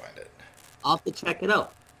Horror. Let me find it. I'll have to check it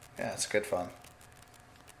out. Yeah, it's good fun.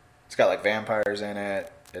 It's got like vampires in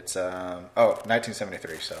it. It's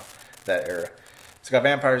 1973, so that era. It's got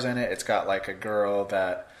vampires in it. It's got like a girl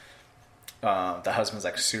that the husband's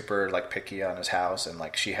like super like picky on his house, and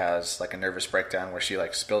like she has like a nervous breakdown where she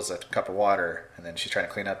like spills a cup of water, and then she's trying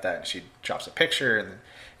to clean up that, and she drops a picture, and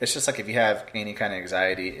it's just like if you have any kind of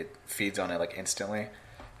anxiety, it feeds on it like instantly.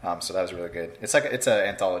 So that was really good. It's an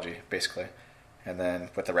anthology basically, and then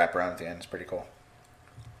with the wraparound at the end, it's pretty cool.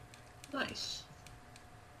 Nice.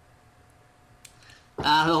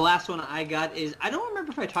 The last one I got is, I don't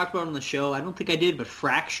remember if I talked about it on the show. I don't think I did, but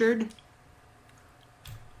Fractured.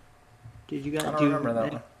 Did you guys? I don't remember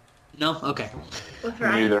that one. No? Okay. With Me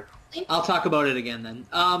Ryan. neither. I'll talk about it again then.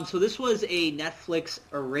 So this was a Netflix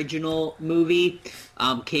original movie.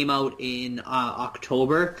 Came out in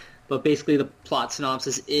October. But basically the plot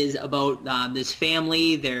synopsis is about this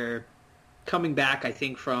family. They're coming back, I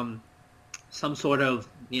think, from some sort of,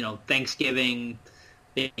 Thanksgiving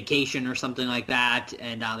vacation or something like that.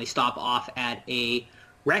 And they stop off at a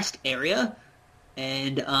rest area.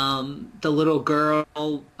 And the little girl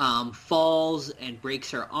falls and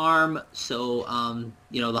breaks her arm. So,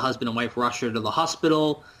 the husband and wife rush her to the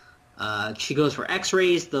hospital. She goes for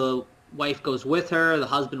x-rays. The wife goes with her. The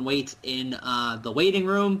husband waits in the waiting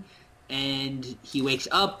room. And he wakes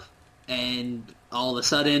up, and all of a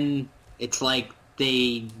sudden, it's like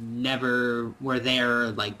they never were there,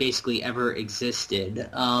 like basically ever existed.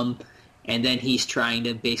 And then he's trying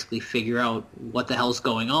to basically figure out what the hell's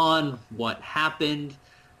going on, what happened.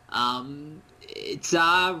 It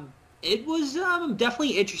was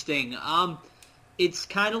definitely interesting. It's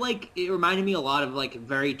kind of like, it reminded me a lot of like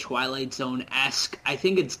very Twilight Zone-esque. I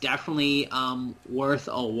think it's definitely worth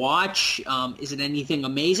a watch. Is it anything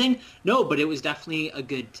amazing? No, but it was definitely a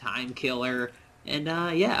good time killer. And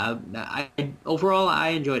overall I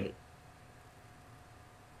enjoyed it.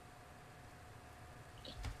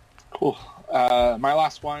 Cool. My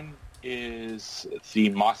last one is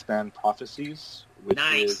the Mothman Prophecies, which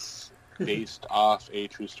is based off a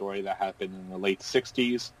true story that happened in the late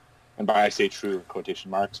 60s. And by I say true in quotation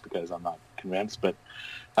marks because I'm not convinced. But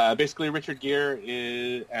basically Richard Gere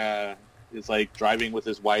is like driving with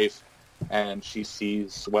his wife, and she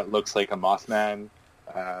sees what looks like a Mothman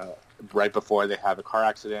right before they have a car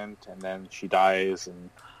accident, and then she dies, and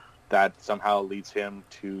that somehow leads him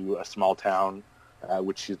to a small town,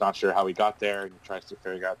 which she's not sure how he got there, and he tries to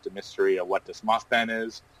figure out the mystery of what this Mothman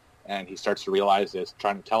is, and he starts to realize it's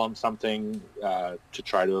trying to tell him something to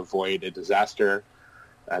try to avoid a disaster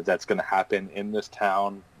that's going to happen in this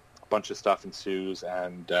town. A bunch of stuff ensues,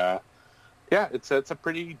 and it's a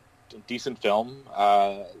pretty decent film.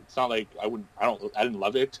 It's not like I didn't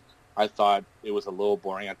love it. I thought it was a little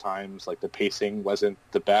boring at times. Like the pacing wasn't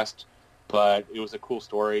the best, but it was a cool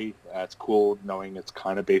story. It's cool knowing it's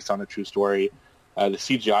kind of based on a true story. The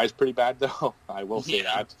CGI is pretty bad, though. I will say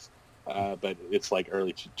that. But it's like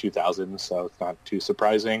early 2000s, so it's not too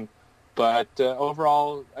surprising. But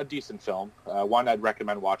overall, a decent film. One I'd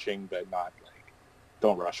recommend watching, but not like,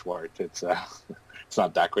 don't rush for it. It's it's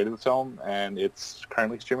not that great of a film, and it's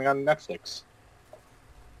currently streaming on Netflix.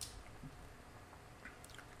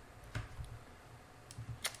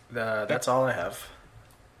 That's all I have.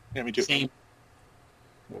 Yeah, me too. Same.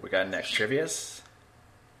 What we got next? Trivia's?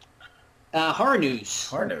 Horror news.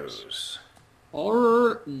 Horror news.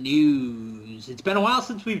 Horror news. It's been a while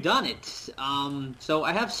since we've done it. So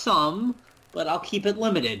I have some, but I'll keep it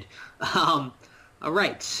limited. All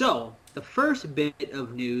right, so the first bit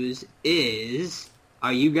of news is,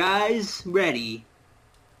 are you guys ready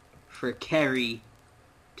for Carrie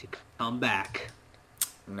to come back?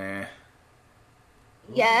 Nah.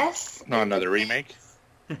 Yes. Not another remake.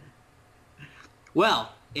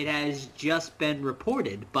 Well, it has just been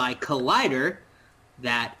reported by Collider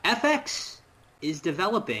that FX is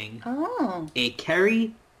developing a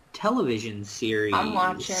Carrie television series. I'm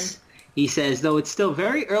watching. He says, though it's still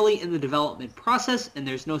very early in the development process and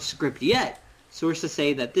there's no script yet, sources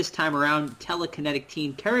say that this time around, telekinetic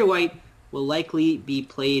teen Carrie White will likely be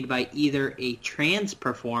played by either a trans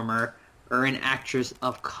performer or an actress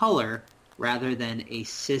of color rather than a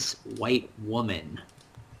cis white woman.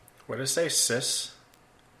 What did it say? Cis?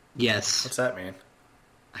 Yes. What's that mean?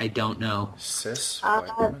 I don't know. Cis? White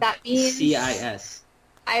woman? That means CIS.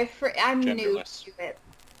 I'm new Genderless. to it.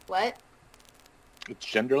 What? It's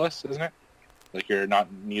genderless, isn't it? Like you're not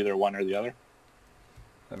neither one or the other.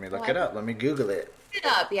 Let me look it up. Let me Google it. Look it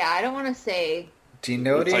up. Yeah, I don't want to say.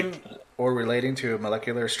 Denoting It's like- or relating to a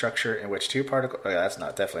molecular structure in which two particles... Oh, yeah, that's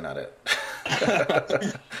definitely not it.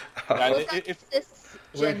 Yeah, Well, if cis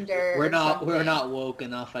gender. We're or not something. woke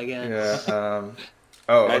enough, I guess. Yeah.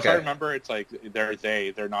 Oh, Guys, I okay. remember it's like they're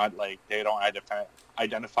they. They're not like they don't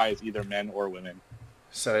identify as either men or women.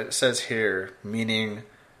 So it says here, meaning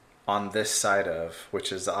on this side of,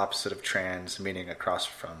 which is the opposite of trans, meaning across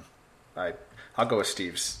from. I'll go with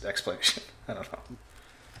Steve's explanation. I don't know.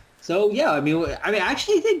 So yeah, I mean, I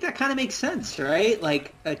actually think that kind of makes sense, right?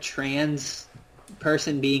 Like a trans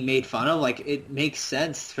person being made fun of, like it makes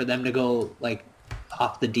sense for them to go like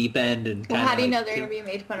off the deep end and. Well, kinda, how do you like, know they're going to be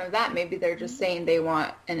made fun of that? Maybe they're just saying they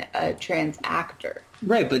want a trans actor.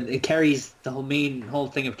 Right, but it carries the whole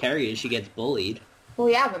thing of Carrie is she gets bullied. Well,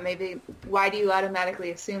 yeah, but maybe why do you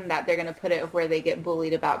automatically assume that they're going to put it where they get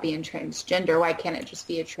bullied about being transgender? Why can't it just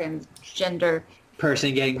be a transgender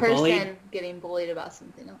Person getting bullied? getting bullied about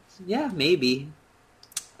something else? Yeah, maybe.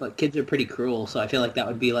 But kids are pretty cruel, so I feel like that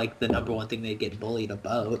would be like the number one thing they'd get bullied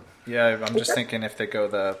about. Yeah, I'm just thinking if they go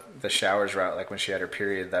the showers route, like when she had her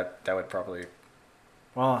period, that would probably.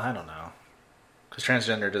 Well, I don't know, because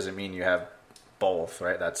transgender doesn't mean you have both,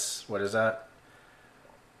 right? That's what is that?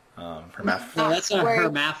 No, that's a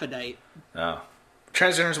hermaphrodite. Oh,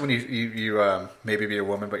 transgender is when you maybe be a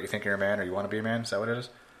woman, but you think you're a man, or you want to be a man. Is that what it is?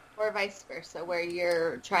 Or vice versa, where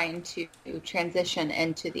you're trying to transition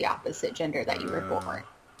into the opposite gender that you were born.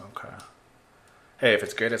 Okay. Hey, if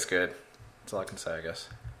it's good, it's good. That's all I can say, I guess.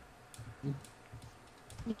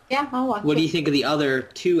 Yeah, I'll watch What it. do you think of the other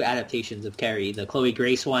two adaptations of Carrie, the Chloe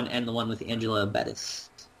Grace one and the one with Angela Bettis?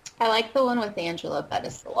 I like the one with Angela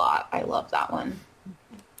Bettis a lot. I love that one.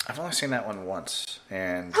 I've only seen that one once,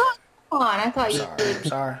 and Come on, I thought you would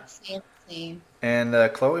sorry. say the same. And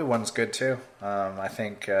Chloe one's good too. I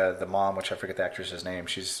think the mom, which I forget the actress's name,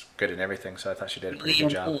 she's good in everything. So I thought she did a pretty good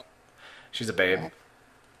job. She's a babe.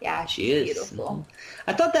 Yeah, She she's is beautiful.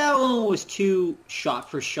 I thought that one was too shot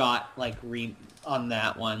for shot, like on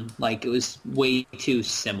that one. Like it was way too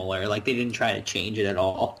similar. Like they didn't try to change it at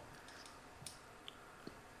all.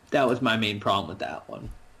 That was my main problem with that one.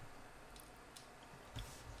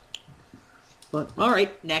 But all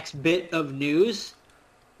right, next bit of news.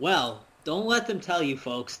 Well, don't let them tell you,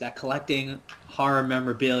 folks, that collecting horror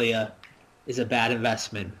memorabilia is a bad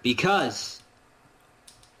investment, because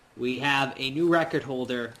we have a new record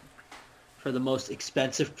holder for the most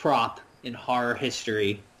expensive prop in horror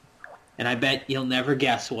history. And I bet you'll never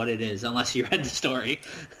guess what it is unless you read the story.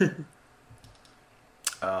 Any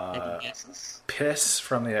guesses? Piss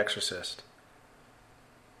from The Exorcist.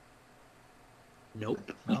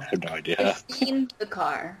 Nope. I have no idea. Christine the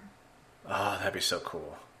car. Oh, that'd be so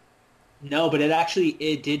cool. No, but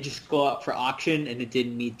it did just go up for auction, and it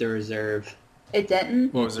didn't meet the reserve. It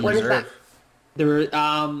didn't? What was the What is reserve?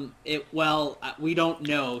 We don't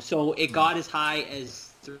know. So it got as high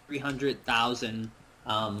as 300,000,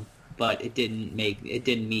 but it didn't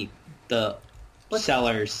meet the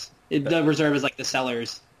sellers. The reserve is like the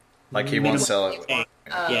sellers. Like he won't minimum sell it. take.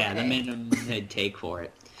 Oh, Yeah, okay. the minimum they'd take for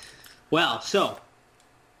it. Well, so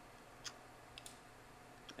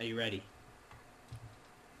are you ready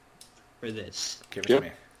for this? Give it to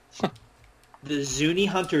me. The Zuni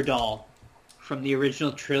Hunter doll from the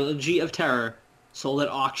original Trilogy of Terror sold at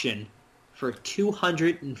auction for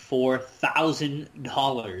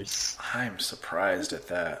 $204,000. I'm surprised at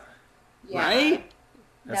that. Yeah. Right?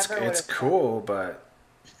 It's Never would've cool, but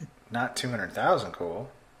not 200,000 cool.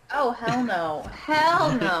 Oh, hell no.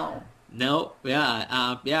 Hell no. No,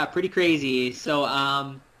 yeah, pretty crazy. So,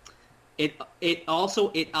 it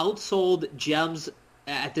outsold gems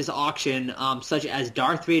at this auction, such as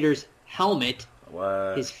Darth Vader's helmet,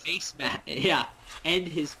 What? his face mask, and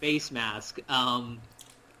his face mask.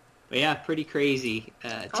 But yeah, pretty crazy.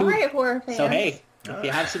 All right, horror fans. So hey, if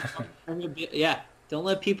you have some, don't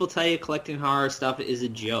let people tell you collecting horror stuff is a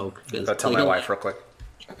joke. I'll tell my wife real quick.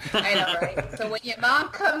 I know, right? So when your mom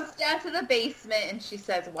comes down to the basement and she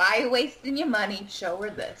says, "Why are you wasting your money?" Show her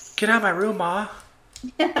this. Get out of my room, Ma.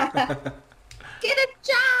 Get a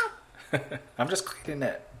job. I'm just cleaning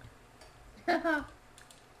it.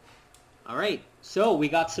 All right, so we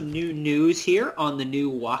got some new news here on the new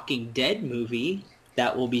Walking Dead movie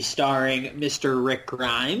that will be starring Mr. Rick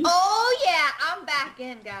Grimes. Oh yeah, I'm back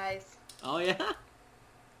in, guys. Oh yeah.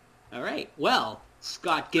 All right. Well,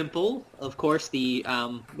 Scott Gimple, of course, the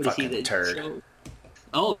what is he? Fucking The turd. show...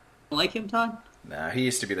 Oh, you like him, Todd? Nah, he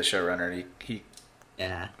used to be the showrunner. He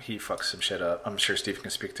Yeah. fucks some shit up. I'm sure Steve can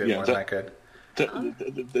speak to it Yeah, more than I could.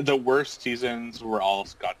 The worst seasons were all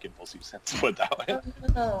Scott Gimple seasons, put it that way.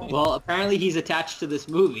 Oh. Well, apparently he's attached to this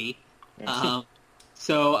movie. So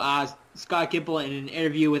Scott Gimple, in an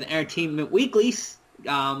interview with Entertainment Weekly,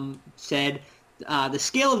 said the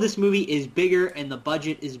scale of this movie is bigger and the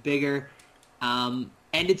budget is bigger.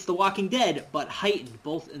 And it's The Walking Dead, but heightened,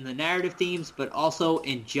 both in the narrative themes, but also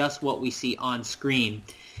in just what we see on screen.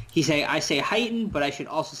 I say heightened, but I should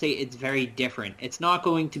also say it's very different. It's not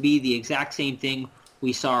going to be the exact same thing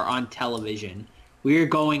we saw on television. We're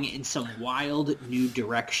going in some wild new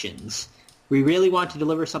directions. We really want to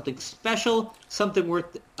deliver something special, something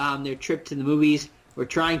worth their trip to the movies. We're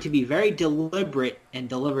trying to be very deliberate and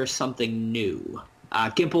deliver something new.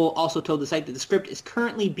 Gimple also told the site that the script is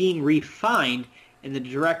currently being refined and the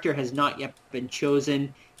director has not yet been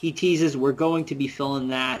chosen. He teases we're going to be filling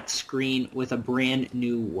that screen with a brand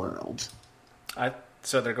new world.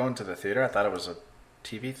 So they're going to the theater? I thought it was a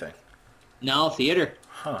TV thing. No, theater.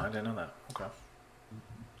 Huh, I didn't know that. Okay.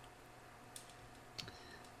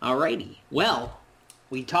 Alrighty. Well,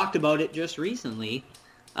 we talked about it just recently,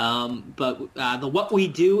 but the What We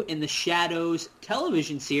Do in the Shadows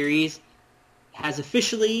television series has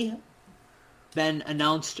officially been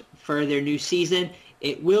announced for their new season.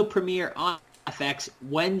 It will premiere on FX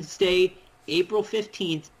Wednesday, April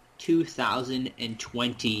 15th,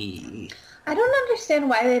 2020. I don't understand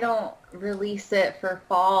why they don't release it for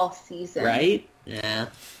fall season. Right? Yeah.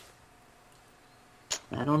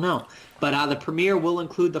 I don't know. But the premiere will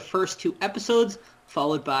include the first 2 episodes,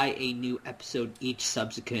 followed by a new episode each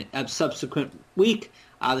subsequent week.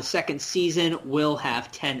 The second season will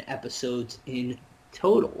have 10 episodes in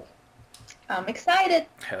total. I'm excited.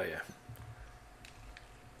 Hell yeah.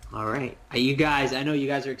 All right. You guys, I know you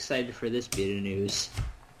guys are excited for this bit of news.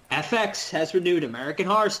 FX has renewed American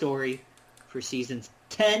Horror Story for seasons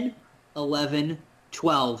 10, 11,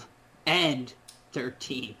 12, and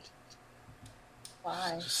 13.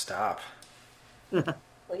 Why? Just stop.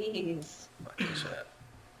 Please. Fucking shit.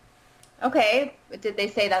 Okay, did they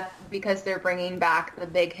say that because they're bringing back the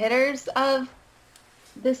big hitters of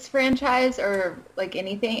this franchise, or like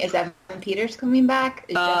anything? Is Evan Peters coming back?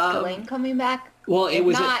 Is Jessica Lange coming back? Well, if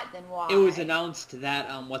not, then why? It was announced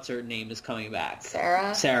that what's her name is coming back.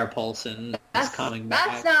 Sarah Paulson is coming back.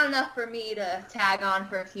 That's not enough for me to tag on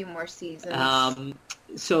for a few more seasons.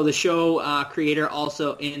 So the show creator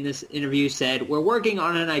also in this interview said, we're working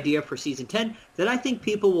on an idea for season 10 that I think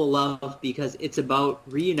people will love because it's about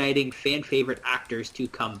reuniting fan favorite actors to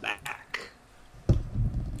come back.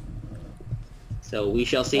 So we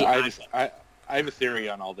shall see. I have a theory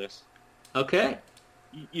on all this. Okay.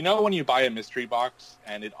 You know when you buy a mystery box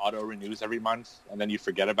and it auto-renews every month and then you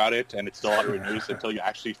forget about it and it still auto-renews until you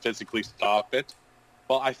actually physically stop it?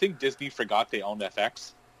 Well, I think Disney forgot they owned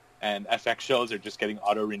FX, and FX shows are just getting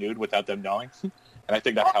auto-renewed without them knowing. And I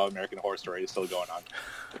think that's how American Horror Story is still going on.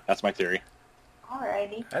 That's my theory.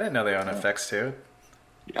 Alrighty. I didn't know they own FX too.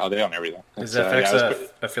 Yeah, they own everything. Is FX an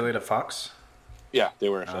affiliate of Fox? Yeah, they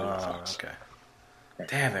were affiliate of Fox. Okay.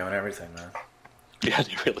 Damn, they own everything, man. Yeah,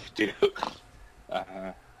 they really do.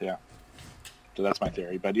 Yeah. So that's my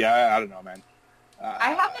theory. But yeah, I don't know, man.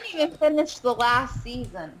 I haven't even finished the last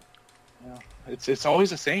season. Yeah, it's always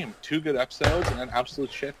the same. 2 good episodes and then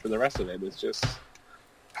absolute shit for the rest of it. It's just,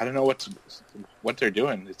 I don't know what they're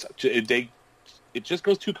doing. It just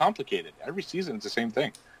goes too complicated. Every season it's the same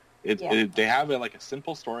thing. They have a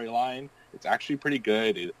simple storyline. It's actually pretty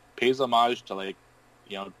good. It pays homage to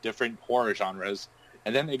different horror genres,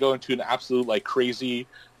 and then they go into an absolute crazy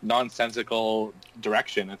nonsensical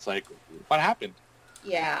direction. It's like, what happened?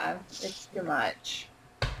 Yeah, it's too much.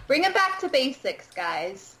 Bring it back to basics,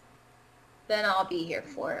 guys. Then I'll be here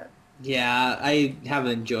for it. Yeah, I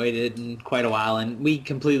haven't enjoyed it in quite a while, and we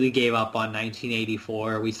completely gave up on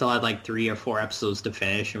 1984. We still had 3 or 4 episodes to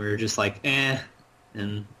finish, and we were just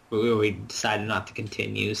and we decided not to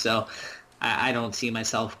continue. So I don't see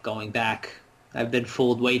myself going back. I've been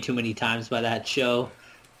fooled way too many times by that show.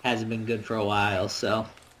 Hasn't been good for a while, so.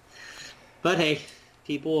 But hey,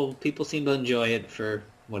 people seem to enjoy it for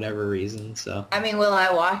whatever reason, so. I mean, will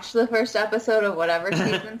I watch the first episode of whatever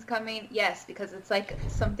season's coming? Yes, because it's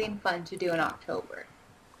something fun to do in October.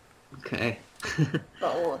 Okay.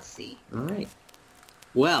 But we'll see. All right.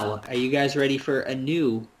 Well, are you guys ready for a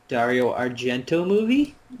new Dario Argento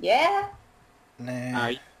movie? Yeah.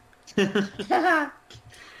 Nah.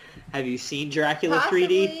 Have you seen Dracula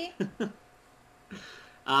Possibly. 3D?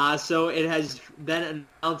 So it has been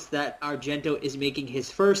announced that Argento is making his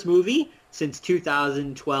first movie since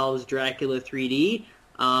 2012's Dracula 3D.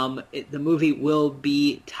 The movie will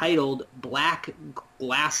be titled Black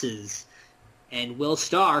Glasses and will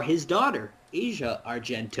star his daughter, Asia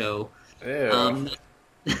Argento. Ew.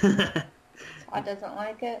 Scott doesn't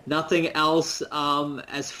like it. Nothing else of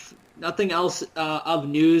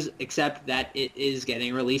news except that it is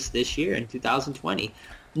getting released this year in 2020.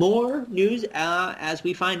 More news as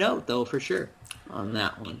we find out, though, for sure, on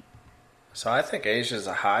that one. So I think Asia's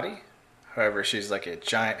a hottie. However, she's like a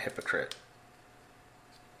giant hypocrite.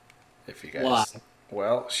 If you guys, Why?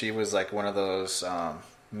 well, she was like one of those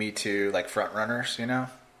Me Too like front runners,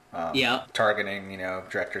 Yeah. targeting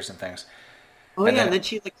directors and things. Oh, And yeah, then- and then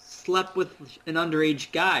she, like, slept with an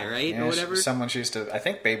underage guy, right? Yeah, or whatever? someone she used to, I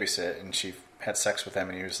think, babysit, and she had sex with him,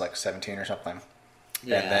 and he was like 17 or something.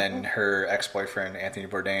 Yeah. And then her ex-boyfriend Anthony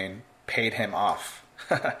Bourdain paid him off.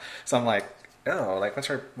 So I'm like, oh, like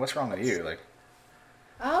what's wrong with you? Like,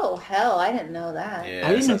 Oh, hell, I didn't know that. yeah,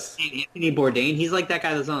 I didn't know that's- Anthony Bourdain. He's like that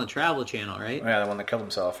guy that's on the Travel Channel, right? yeah, the one that killed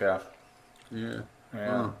himself. Yeah, Yeah.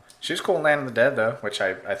 yeah. Oh. She's cool in Land of the Dead though, which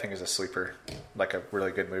I think is a sleeper, like a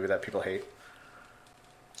really good movie that people hate.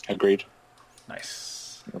 Agreed.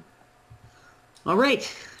 Nice. All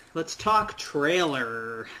right, let's talk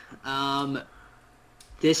trailer.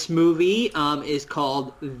 This movie is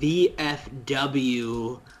called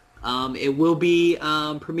VFW. It will be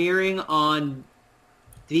premiering on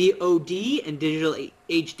VOD and digital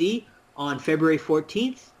HD on February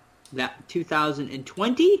 14th,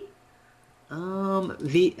 2020.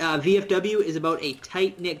 VFW is about a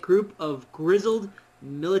tight-knit group of grizzled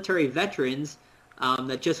military veterans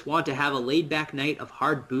that just want to have a laid-back night of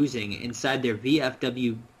hard boozing inside their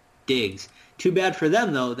VFW digs. Too bad for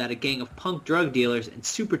them, though, that a gang of punk drug dealers and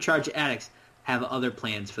supercharged addicts have other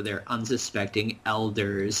plans for their unsuspecting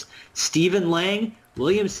elders. Stephen Lang,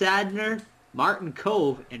 William Sadler, Martin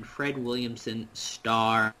Cove, and Fred Williamson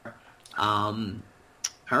star.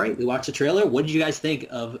 All right, we watched the trailer. What did you guys think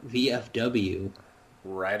of VFW?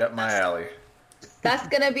 Right up my alley. That's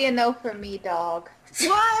gonna be a no from me, dog.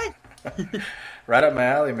 What? Right up my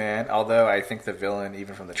alley, man. Although I think the villain,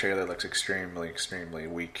 even from the trailer, looks extremely, extremely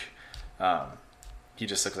weak. He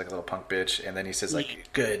just looks like a little punk bitch, and then he says like,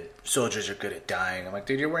 "Good soldiers are good at dying." I'm like,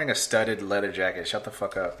 dude, you're wearing a studded leather jacket. Shut the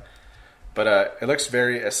fuck up. But it looks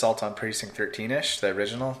very Assault on Precinct 13-ish. The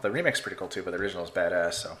original, the remake's pretty cool too, but the original is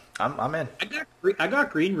badass. So I'm in. I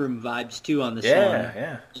got Green Room vibes too on this one.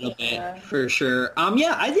 Yeah. A little bit, for sure.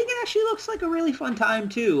 Yeah, I think it actually looks like a really fun time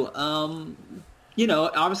too.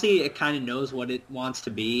 Obviously it kind of knows what it wants to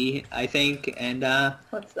be, I think, and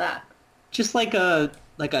What's that? just like a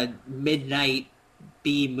midnight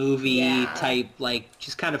B movie type, like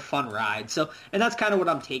just kind of fun ride. So, and that's kind of what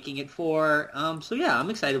I'm taking it for. So yeah, I'm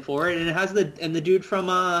excited for it, and it has the dude from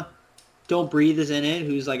Don't Breathe is in it,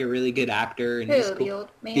 who's like a really good actor, and he's Who, cool. the old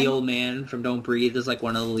man? The old man from Don't Breathe is like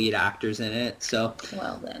one of the lead actors in it. So,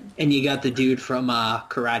 Well then. and you got the dude from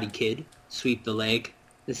Karate Kid, Sweep the Leg,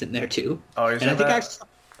 is in there too. Oh, he's And in I think that?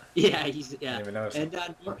 he's yeah. Didn't even notice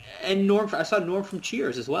And Norm, I saw Norm from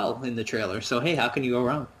Cheers as well in the trailer. So hey, how can you go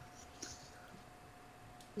wrong?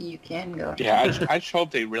 You can go. Yeah, I just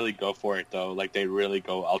hope they really go for it though. Like they really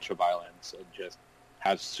go ultra violence and just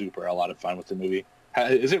have a lot of fun with the movie.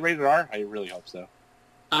 Is it rated R? I really hope so.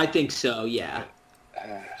 I think so. Yeah.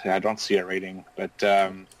 I don't see a rating, but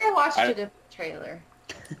I watched a different trailer.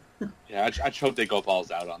 yeah, I just hope they go balls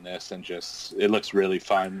out on this and just it looks really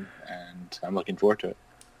fun, and I'm looking forward to it.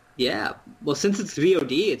 Yeah. Well, since it's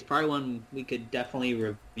VOD, it's probably one we could definitely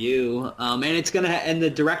review. And it's and the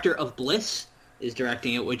director of Bliss is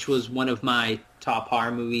directing it, which was one of my top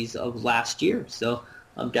horror movies of last year. So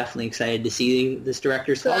I'm definitely excited to see this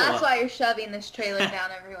director's So follow-up. that's why you're shoving this trailer down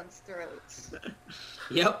everyone's throats.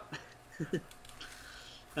 Yep.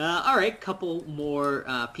 All right, couple more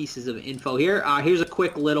pieces of info here. Here's a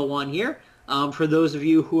quick little one here. For those of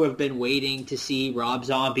you who have been waiting to see Rob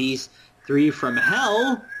Zombie's 3 from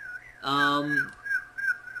Hell,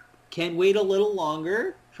 can wait a little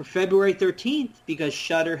longer for February 13th because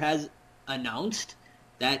Shudder has announced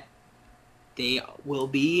that they will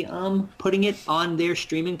be putting it on their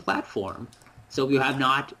streaming platform. So if you have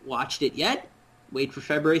not watched it yet, wait for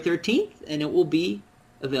February 13th, and it will be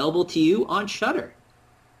available to you on Shudder.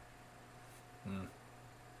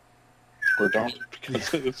 Or don't,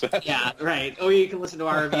 because it's Yeah, right. Or you can listen to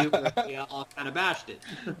our review where we all kind of bashed it.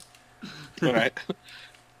 all right.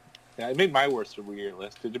 Yeah, it made my worst of your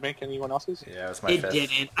list. Did it make anyone else's? Yeah, it was my It fifth.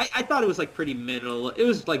 didn't. I thought it was like pretty middle. It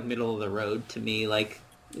was like middle of the road to me. Like,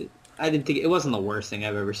 I didn't think it wasn't the worst thing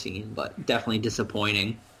I've ever seen, but definitely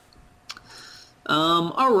disappointing.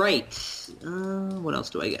 All right. What else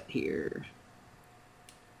do I get here?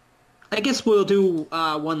 I guess we'll do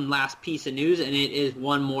one last piece of news, and it is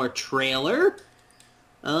one more trailer.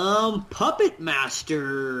 Puppet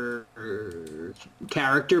Master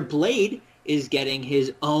character Blade is getting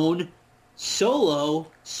his own solo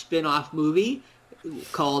spin-off movie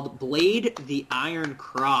called Blade: The Iron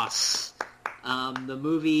Cross. The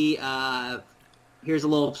movie, here's a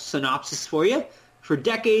little synopsis for you. For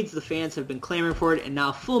decades, the fans have been clamoring for it, and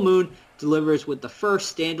now Full Moon delivers with the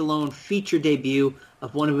first standalone feature debut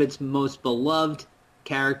of one of its most beloved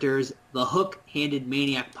characters, the hook-handed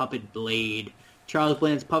maniac puppet Blade. Charles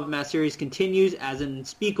Bland's Puppet Master series continues as an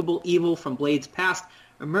unspeakable evil from Blade's past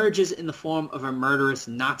emerges in the form of a murderous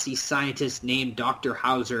Nazi scientist named Dr.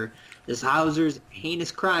 Hauser. As Hauser's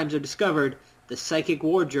heinous crimes are discovered, the psychic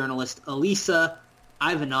war journalist Elisa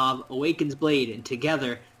Ivanov awakens Blade, and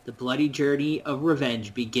together the bloody journey of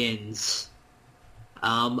revenge begins.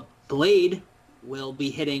 Blade will be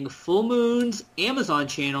hitting Full Moon's Amazon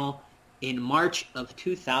channel in March of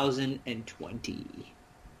 2020.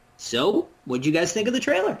 So, what'd you guys think of the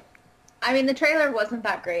trailer? I mean, the trailer wasn't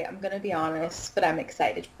that great, I'm going to be honest, but I'm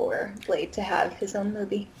excited for Blade to have his own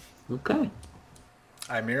movie. Okay.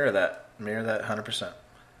 I mirror that 100%.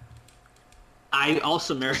 I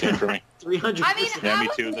also mirror Same for me. 300%. I mean, Yeah, I me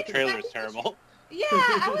too. wasn't The trailer is expecting terrible. Yeah,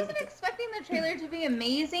 I wasn't expecting the trailer to be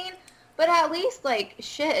amazing, but at least, like,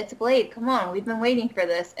 shit, it's Blade. Come on, we've been waiting for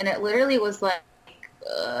this. And it literally was like,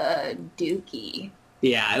 dookie.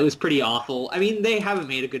 Yeah, it was pretty awful. I mean, they haven't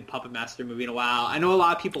made a good Puppet Master movie in a while. I know a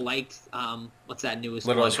lot of people liked, what's that newest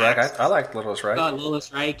Littlest one? Reich. I liked Littlest Reich.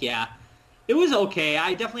 Littlest Reich, yeah. It was okay.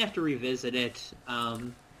 I definitely have to revisit it.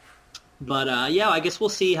 But yeah, I guess we'll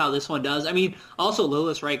see how this one does. I mean, also,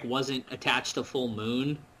 Littlest Reich wasn't attached to Full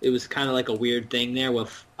Moon. It was kind of like a weird thing there with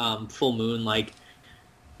Full Moon, like,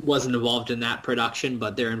 wasn't involved in that production,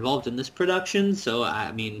 but they're involved in this production. So,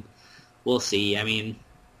 I mean, we'll see. I mean,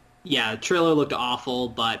 yeah, the trailer looked awful,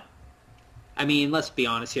 but, I mean, let's be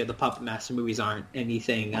honest here. The Puppet Master movies aren't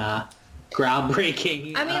anything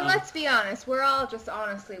groundbreaking. I mean, let's be honest. We're all just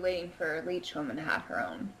honestly waiting for Leech Woman to have her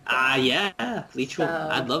own. Yeah, Leech Woman.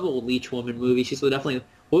 I'd love a Leech Woman movie. She's definitely...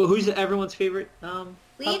 Well, who's everyone's favorite Leech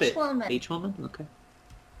puppet? Woman. Leech Woman? Okay.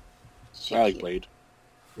 I like Blade.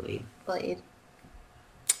 Blade.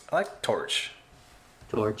 I like Torch.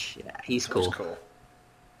 Torch. Yeah, he's Torch cool. cool.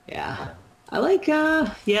 Yeah. I like,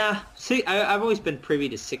 yeah. See, I've always been privy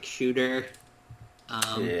to Six Shooter.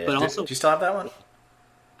 Yeah. But also... Do you still have that one?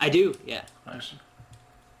 I do, yeah. Nice.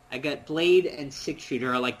 I got Blade and Six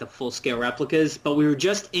Shooter are like the full-scale replicas, but we were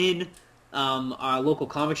just in our local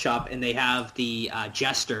comic shop, and they have the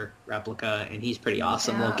Jester replica, and he's pretty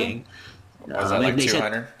awesome looking. Was that like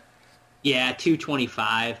 200? Yeah,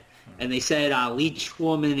 225. And they said Leech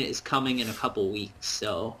Woman is coming in a couple weeks,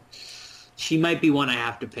 so she might be one I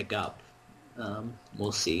have to pick up.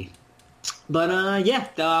 We'll see. But yeah,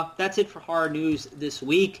 that's it for horror news this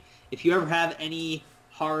week. If you ever have any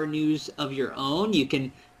horror news of your own, you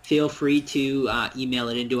can feel free to email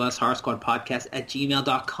it into us,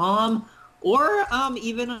 horrorsquadpodcast@gmail.com. Or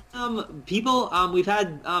even people, we've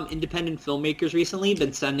had independent filmmakers recently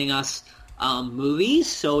been sending us movies.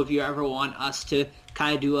 So if you ever want us to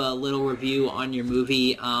kind of do a little review on your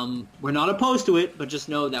movie, we're not opposed to it, but just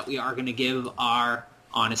know that we are going to give our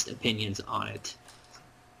honest opinions on it.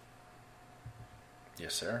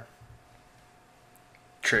 Yes, sir.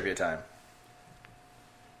 Trivia time.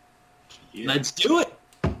 Yeah. Let's do it!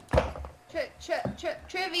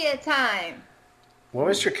 Trivia time. What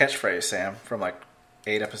was your catchphrase, Sam, from like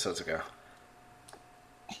 8 episodes ago?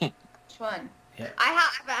 Which one? Yeah. I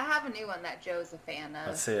have a new one that Joe's a fan of.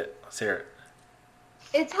 Let's see it. Let's hear it.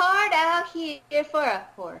 It's hard out here for a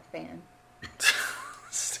horror fan.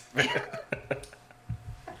 Stupid.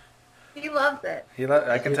 He loves it.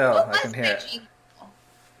 I can tell. What I can was hear the it. jingle?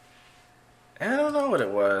 I don't know what it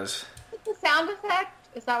was. The sound effect?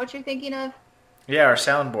 Is that what you're thinking of? Yeah, our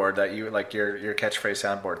soundboard that you like your catchphrase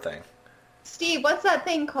soundboard thing. Steve, what's that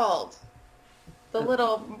thing called? The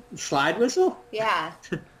little... Slide whistle? Yeah.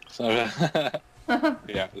 So, yeah,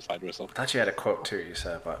 the side whistle. I thought you had a quote too. You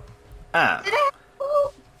said, but Did I?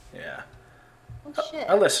 Oh, yeah, shit.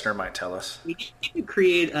 a listener might tell us. We need to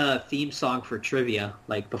create a theme song for trivia,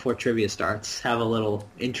 like before trivia starts. Have a little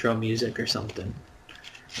intro music or something.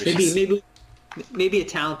 Maybe a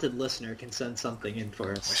talented listener can send something in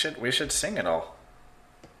for us. We should sing it all.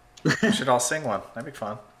 We should all sing one. That'd be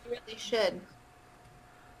fun. You really should.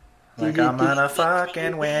 Like, I'm gonna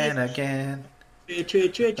fucking win again.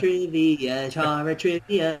 Trivia, horror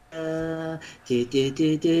trivia,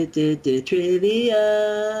 trivia.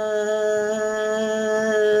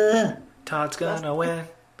 Todd's gonna win.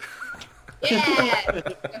 Yeah.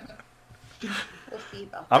 We'll see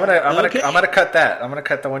though. I'm gonna cut that. I'm gonna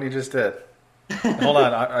cut the one you just did. Hold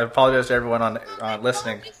on. I apologize to everyone on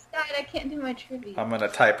listening. I just died. I can't do my trivia. I'm gonna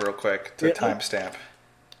type real quick to timestamp.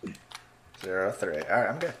 03. All right,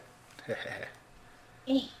 I'm good.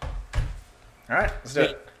 All right, let's do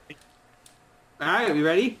it. All right, we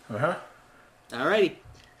ready? Uh-huh. All righty.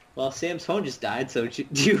 Well, Sam's phone just died, so do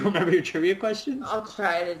you remember your trivia questions? I'll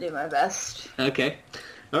try to do my best. Okay.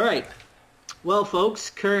 All right. Well,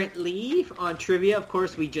 folks, currently on trivia, of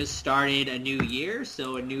course, we just started a new year,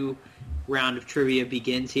 so a new round of trivia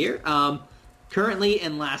begins here. Currently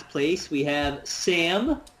in last place, we have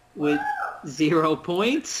Sam with 0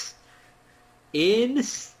 points. In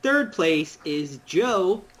third place is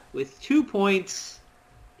Joe with 2 points.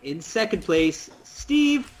 In second place,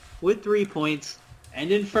 Steve with 3 points.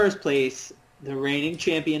 And in first place, the reigning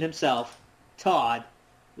champion himself, Todd,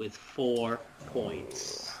 with 4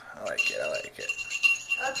 points. I like it.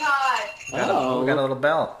 Oh, Todd. We got a little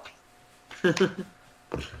bell. Is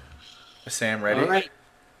Sam ready? All right.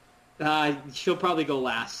 She'll probably go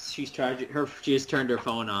last. She just turned her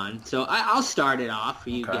phone on. So I'll start it off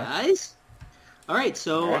for you guys. All right.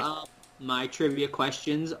 So my trivia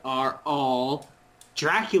questions are all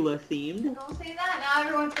Dracula themed. Don't say that. Now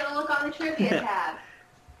everyone's going to look on the trivia tab.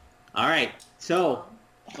 All right. So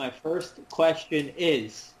my first question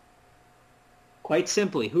is, quite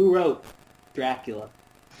simply, who wrote Dracula?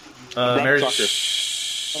 Mary.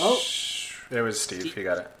 Oh, It was Steve. He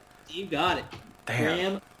got it. Steve got it.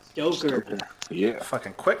 Damn. Bram Stoker. Yeah.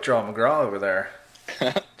 Fucking quick draw McGraw over there.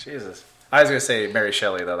 Jesus. I was going to say Mary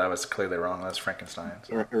Shelley, though. That was clearly wrong. That's Frankenstein.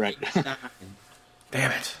 So. Right.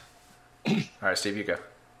 Damn it. All right, Steve, you go.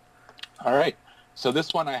 All right. So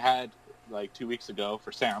this one I had like 2 weeks ago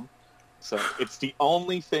for Sam. So it's the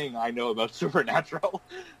only thing I know about Supernatural.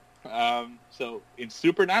 So in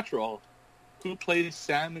Supernatural, who plays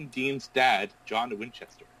Sam and Dean's dad, John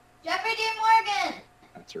Winchester? Jeffrey Dean Morgan.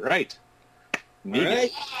 That's right. Negan.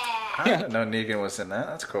 Right. I didn't know Negan was in that.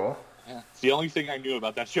 That's cool. Yeah. It's the only thing I knew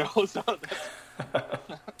about that show. So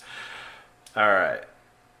All right.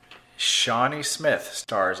 Shawnee Smith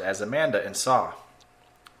stars as Amanda in Saw.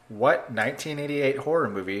 What 1988 horror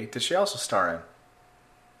movie did she also star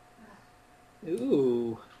in?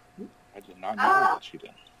 Ooh. I did not know that she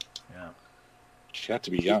did. Yeah. She had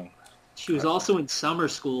to be young. She was also in Summer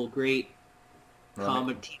School. Great Let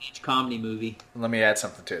me- teenage comedy movie. Let me add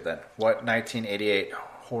something to it then. What 1988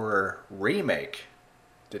 horror remake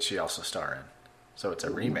did she also star in? So it's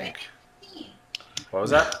a remake. What was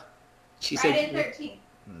that? She Friday said, 13th.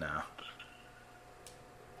 No.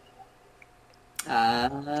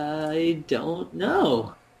 I don't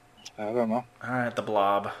know. I don't know. All right, The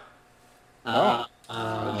Blob. I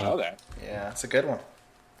didn't know that. Yeah, it's a good one.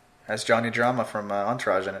 Has Johnny Drama from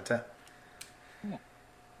Entourage in it too.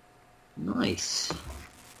 Nice.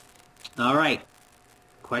 All right.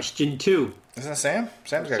 Question 2. Isn't it Sam?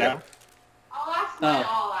 Sam's got Sam? it. I'll ask mine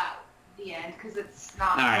all out at the end because it's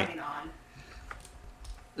not All right. coming on.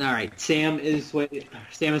 All right. Sam is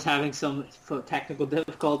having some technical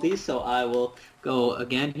difficulties, so I will go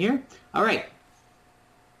again here. All right.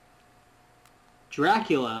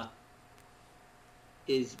 Dracula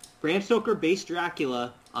is Bram Stoker based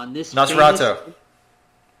Dracula on this Nosferatu. famous...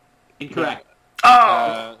 Incorrect.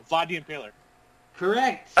 Oh! Vlad the Impaler.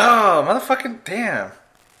 Correct. Oh, motherfucking damn.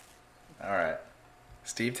 All right.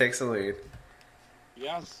 Steve takes the lead.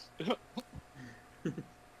 Yes. All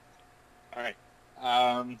right.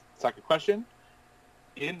 Second question.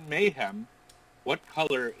 In Mayhem, what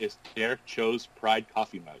color is Derek Cho's Pride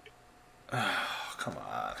coffee mug? Oh, come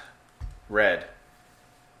on. Red.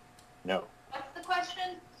 No. What's the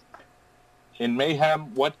question? In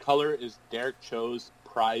Mayhem, what color is Derek Cho's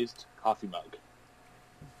prized coffee mug?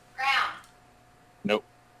 Brown. Nope.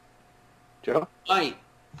 Joe? White.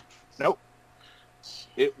 Nope.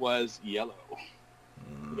 It was yellow.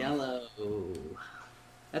 Yellow.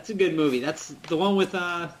 That's a good movie. That's the one with,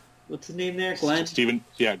 what's his name there? Glenn? Glenn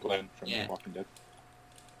from Yeah. Walking Dead.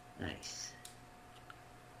 Nice.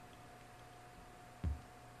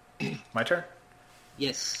 My turn?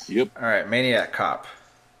 Yes. Yep. All right, Maniac Cop.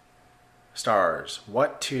 Stars.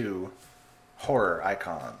 What two horror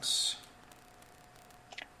icons?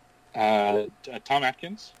 Tom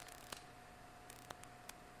Atkins.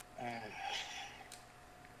 I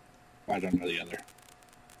don't know the other.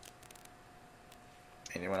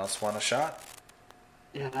 Anyone else want a shot?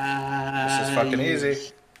 This This is fucking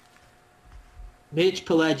easy. Mitch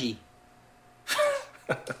Pileggi.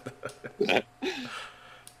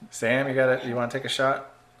 Sam, you got it. You want to take a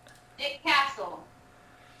shot? Nick Castle.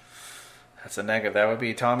 That's a negative. That would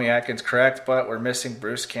be Tommy Atkins, correct? But we're missing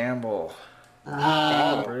Bruce Campbell.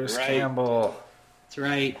 Oh, Bruce right. Campbell. that's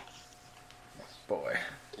right. Boy.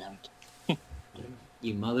 Damn.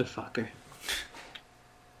 You motherfucker.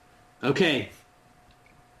 Okay.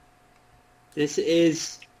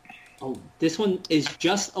 This one is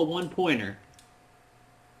just a one-pointer.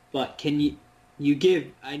 But can you give,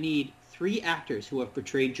 I need 3 actors who have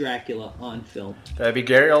portrayed Dracula on film. That'd be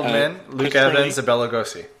Gary Oldman, Luke Christopher Evans, Lee. and Bela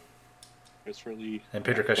Lugosi. Christopher Lee. And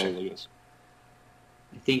Peter Cushing. Bela Lugosi.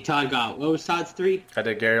 I think Todd got, what was Todd's 3? I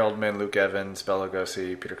did Gary Oldman, Luke Evans, Bela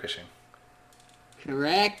Lugosi, Peter Cushing.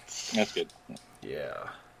 Correct. That's good. Yeah.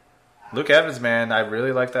 Luke Evans, man, I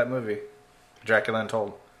really like that movie. Dracula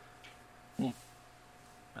Untold.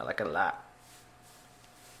 I like it a lot.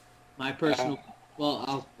 My personal,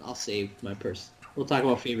 I'll save my person. We'll talk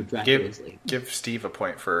about favorite Draculas later. Give Steve a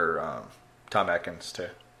point for Tom Atkins, too.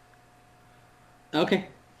 Okay.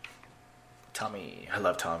 Tommy. I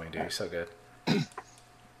love Tommy, dude. He's so good.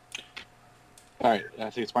 All right, I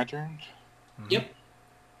think it's my turn. Yep.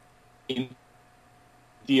 In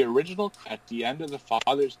the original, at the end of the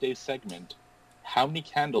Father's Day segment, how many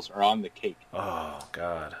candles are on the cake? Oh,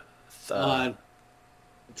 God.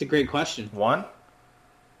 It's a great question. 1?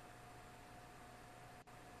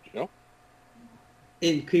 Joe?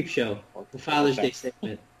 In Creep Show, the Father's Day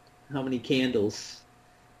segment, how many candles?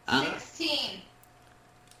 16.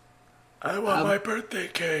 I want my birthday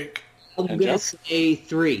cake. I'm going to say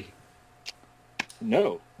 3.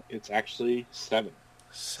 No, it's actually 7.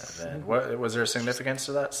 7. What was there a significance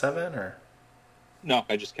to that? 7 or? No,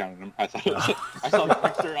 I just counted them. I thought it was, I saw the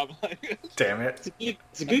picture. I'm like, Damn it.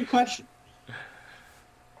 It's a good question.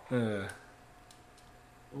 Uh,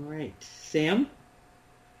 All right, Sam.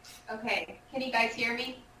 Okay, can you guys hear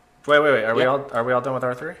me? wait. Are we all done with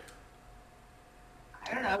our 3?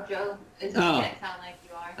 I don't know, Joe. It doesn't sound like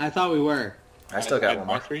you are. I thought we were. I still got one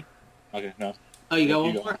more. 3? Okay, no. Oh, you got You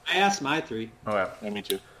one go. more? I asked my 3. Oh, yeah. Yeah, me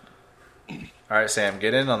too. All right, Sam,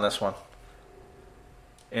 get in on this one.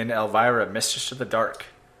 In Elvira, Mistress of the Dark,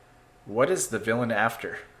 what is the villain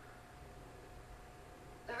after?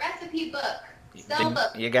 The recipe book. Spell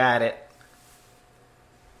book. You got it.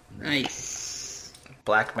 Nice.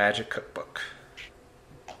 Black Magic Cookbook.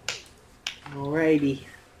 Alrighty.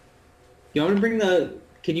 You want me to bring the...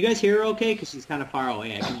 Can you guys hear her okay? Because she's kind of far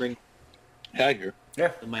away. I can bring Yeah, I hear.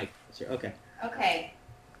 Yeah. the mic. Okay. Okay.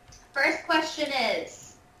 First question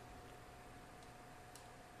is,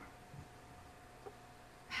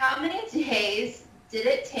 how many days did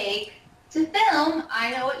it take to film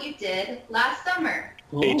I Know What You Did Last Summer?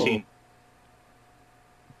 18.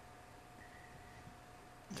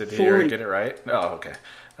 Did you 40. get it right? Oh, okay.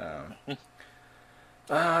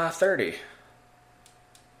 30.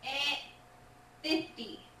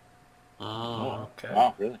 50. Oh. Okay.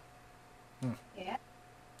 Wow, really? Yeah.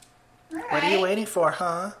 All right. What are you waiting for,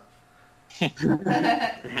 huh?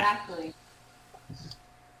 Exactly.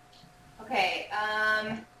 Okay.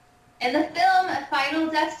 In the film Final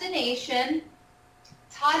Destination,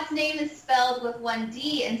 Todd's name is spelled with 1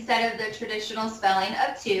 D instead of the traditional spelling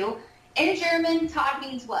of 2. In German, Todd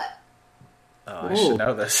means what? Oh, I should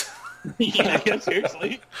know this. Yeah,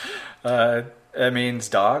 seriously. It means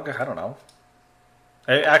dog. I don't know.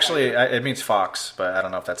 It means fox, but I don't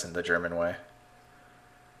know if that's in the German way.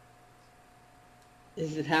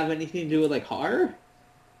 Does it have anything to do with, like, horror?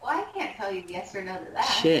 Well, I can't tell you yes or no to that.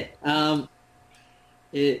 Shit.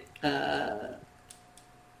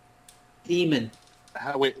 Demon.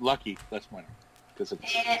 Wait, lucky. That's mine. Because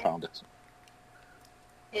it's found it.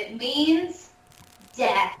 It means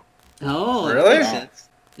death. Oh, that Really? makes sense.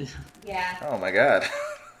 Yeah. Oh my god.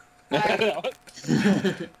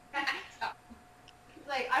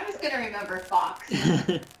 Like, I'm just going to remember Fox.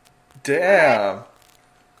 Damn.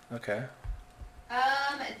 Okay.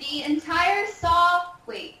 The entire Saw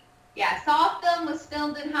film was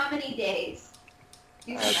filmed in how many days?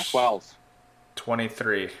 12.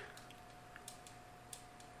 23.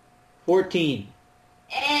 14.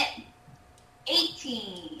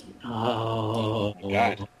 18. Oh. My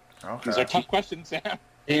God. Okay. These are tough questions, Sam.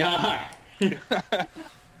 They are.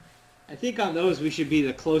 I think on those we should be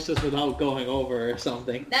the closest without going over or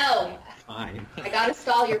something. No. Fine. I got to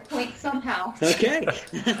stall your point somehow. Okay.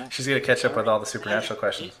 She's gonna catch up with all the supernatural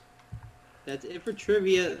questions. That's it for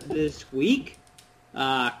trivia this week.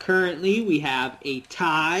 Currently, we have a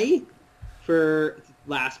tie for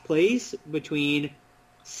last place between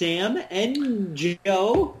Sam and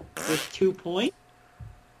Joe with 2 points.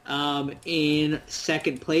 In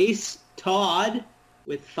second place, Todd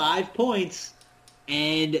with 5 points.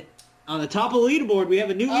 And on the top of the leaderboard, we have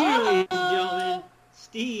a new leader, ladies and gentlemen,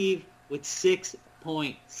 Steve with 6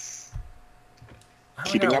 points.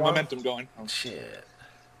 Keeping that momentum going. Shit.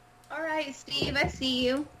 All right, Steve, I see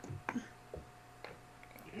you.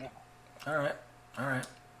 Yeah. All right.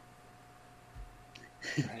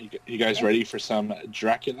 You guys ready for some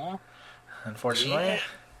Dracula? Unfortunately.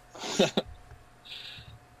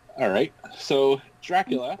 All right. So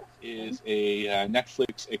Dracula is a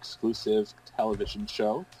Netflix exclusive television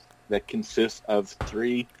show that consists of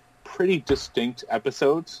 3 pretty distinct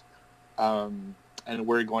episodes. And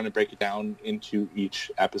we're going to break it down into each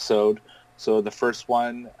episode. So the first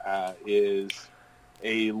one is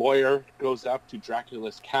a lawyer goes up to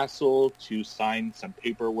Dracula's castle to sign some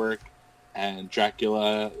paperwork, and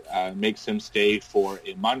Dracula makes him stay for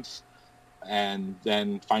a month, and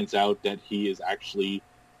then finds out that he is actually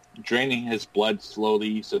draining his blood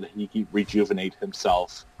slowly so that he can rejuvenate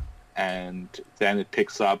himself. And then it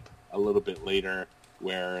picks up a little bit later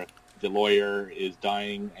where the lawyer is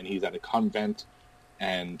dying and he's at a convent,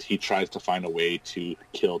 and he tries to find a way to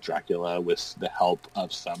kill Dracula with the help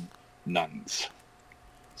of some nuns.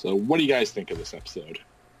 So what do you guys think of this episode?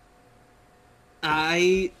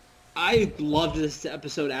 I loved this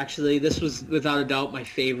episode, actually. This was, without a doubt, my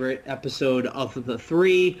favorite episode of the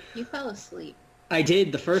three. You fell asleep. I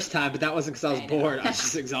did the first time, but that wasn't because I was bored. I was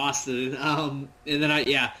just exhausted. And then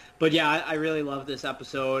I really loved this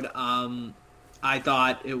episode. I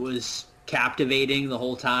thought it was captivating the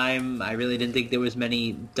whole time. I really didn't think there was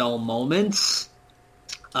many dull moments.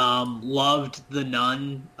 Loved the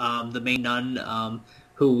nun, the main nun,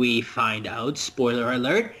 who we find out, spoiler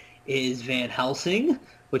alert, is Van Helsing,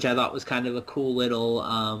 which I thought was kind of a cool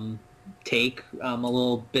little take, a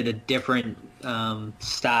little bit of different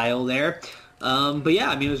style there. But yeah,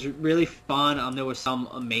 I mean, it was really fun. There were some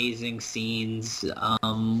amazing scenes,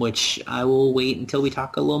 which I will wait until we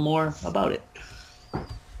talk a little more about it.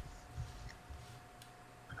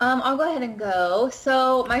 I'll go ahead and go.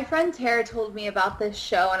 So my friend Tara told me about this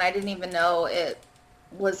show, and I didn't even know it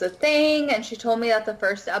was a thing, and she told me that the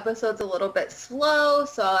first episode's a little bit slow,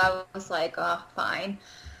 so I was like, oh, fine.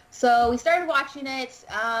 So we started watching it.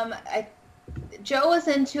 Joe was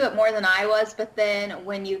into it more than I was, but then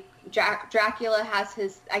when Dracula has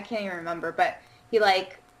his, I can't even remember, but he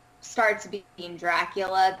starts being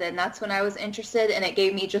Dracula, then that's when I was interested, and it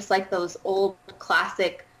gave me just those old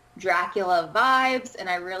classic Dracula vibes, and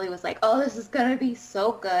I really was like, oh, this is gonna be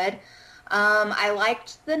so good. I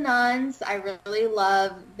liked the nuns. I really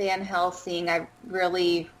love Van Helsing. I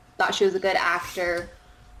really thought she was a good actor,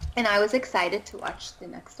 and I was excited to watch the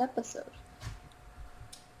next episode.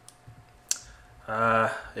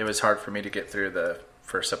 It was hard for me to get through the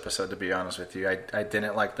first episode, to be honest with you. I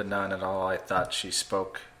didn't like the nun at all. I thought she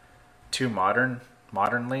spoke too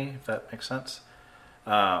modernly, if that makes sense.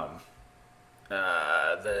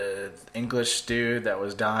 The English dude that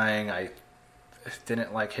was dying, I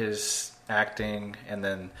didn't like his acting, and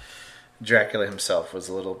then Dracula himself was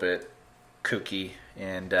a little bit kooky.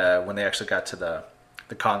 And when they actually got to the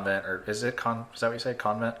convent, or is that what you say,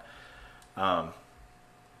 convent?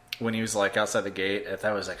 When he was outside the gate,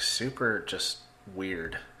 that was super just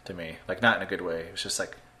weird to me. Not in a good way. It was just I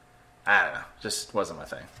don't know, just wasn't my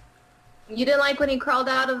thing. You didn't like when he crawled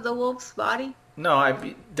out of the wolf's body?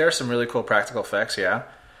 No, there are some really cool practical effects, yeah.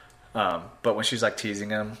 But when she's teasing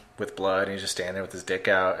him with blood and he's just standing there with his dick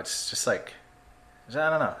out, it's just I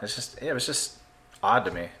don't know. It was just odd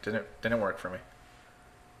to me. Didn't work for me.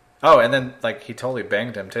 Oh, and then he totally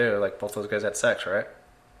banged him too. Both those guys had sex, right?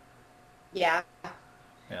 Yeah.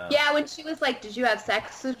 Yeah, when she was did you have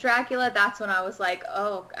sex with Dracula? That's when I was like,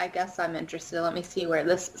 oh, I guess I'm interested. Let me see where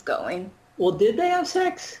this is going. Well, did they have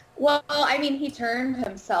sex? Well, I mean, he turned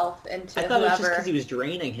himself into I thought whoever. it was just because he was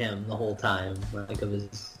draining him the whole time, of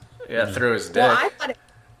his. Yeah, through his dick. Well,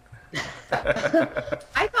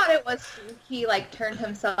 I thought it was he turned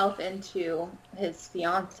himself into his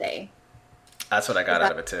fiance. That's what I got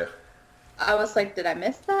out of it too. I was like, did I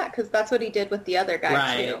miss that? Because that's what he did with the other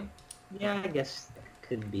guy too. Yeah, I guess that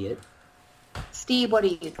could be it. Steve, what do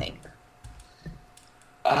you think?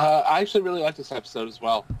 I actually really liked this episode as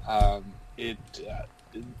well. It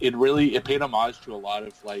paid homage to a lot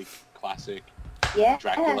of classic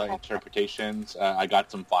Dracula interpretations. I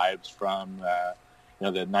got some vibes from the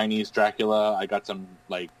 90s Dracula. I got some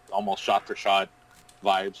almost shot for shot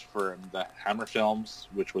vibes from the Hammer films,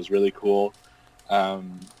 which was really cool. I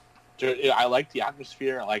liked the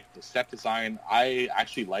atmosphere. I liked the set design. I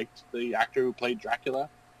actually liked the actor who played Dracula.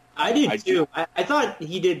 I did too. I thought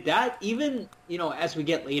he did that. Even, as we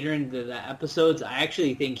get later into the episodes, I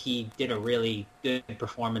actually think he did a really good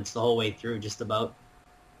performance the whole way through, just about.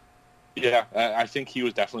 Yeah, I think he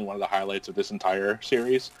was definitely one of the highlights of this entire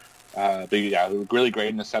series. But yeah, really great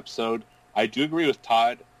in this episode. I do agree with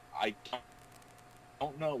Todd. I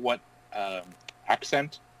don't know what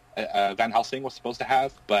accent Van Helsing was supposed to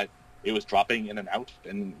have, but it was dropping in and out,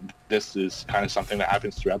 and this is kind of something that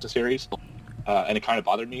happens throughout the series. And it kind of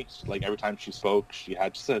bothered me. Every time she spoke, she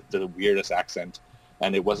had just the weirdest accent,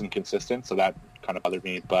 and it wasn't consistent, so that kind of bothered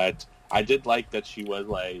me. But I did like that she was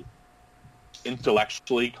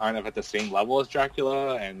intellectually kind of at the same level as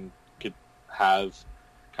Dracula and could have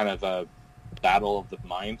kind of a battle of the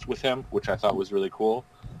minds with him, which I thought was really cool.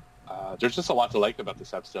 There's just a lot to like about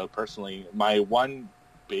this episode. Personally, my one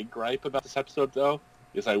big gripe about this episode, though,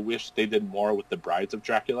 is I wish they did more with the brides of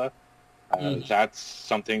Dracula. That's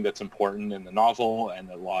something that's important in the novel and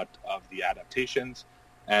a lot of the adaptations,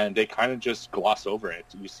 and they kind of just gloss over it.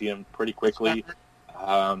 You see him pretty quickly,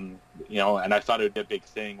 and I thought it would be a big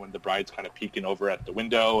thing when the bride's kind of peeking over at the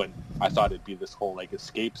window, and I thought it'd be this whole like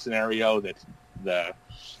escape scenario that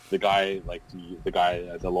the guy, like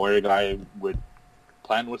the lawyer guy, would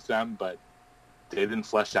plan with them, but they didn't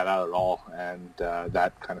flesh that out at all, and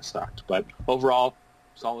that kind of sucked. But overall,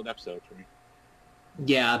 solid episode for me.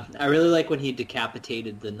 Yeah, I really like when he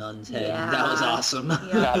decapitated the nun's head. Yeah. That was awesome.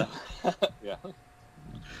 Yeah. Yeah.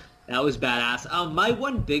 That was badass. My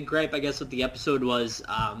one big gripe, I guess, with the episode was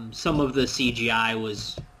some of the CGI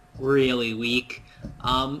was really weak.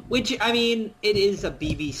 Which, I mean, it is a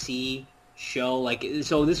BBC show.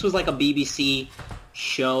 So this was like a BBC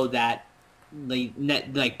show that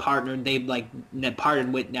partnered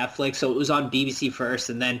with Netflix. So it was on BBC first,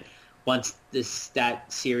 and then once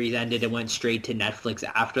that series ended, it went straight to Netflix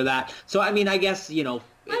after that. So, I mean, I guess,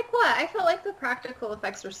 Like what? I felt like the practical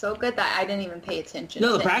effects were so good that I didn't even pay attention.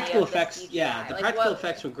 No, the to practical any of the effects, CGI. the practical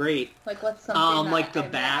effects were great. Like what's something like the I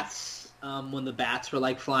bats, when the bats were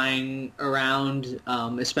like flying around,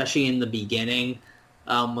 especially in the beginning,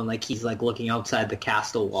 when like he's like looking outside the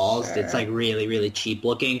castle walls, Sure. It's like really, really cheap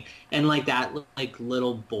looking. And like that like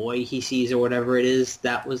little boy he sees or whatever it is,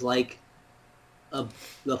 that was like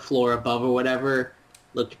the floor above or whatever,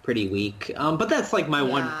 looked pretty weak. But that's like my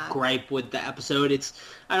one gripe with the episode.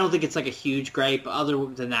 I don't think it's like a huge gripe. Other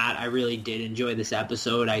than that, I really did enjoy this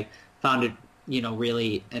episode. I found it,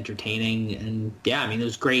 really entertaining, and yeah, I mean, it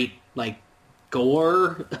was great, like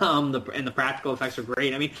gore. And the practical effects were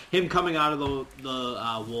great. I mean, him coming out of the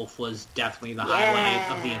wolf was definitely the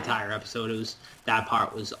highlight of the entire episode. That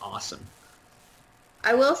part was awesome.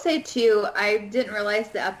 I will say, too, I didn't realize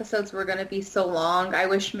the episodes were going to be so long. I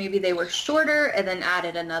wish maybe they were shorter and then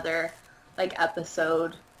added another,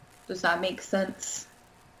 episode. Does that make sense?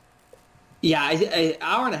 Yeah, an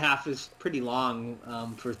hour and a half is pretty long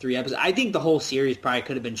for 3 episodes. I think the whole series probably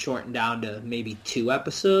could have been shortened down to maybe 2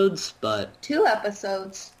 episodes, but... 2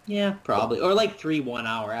 episodes? Yeah, probably. Or 3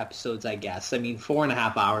 1-hour episodes, I guess. I mean,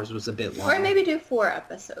 4.5 hours was a bit long. Or maybe do 4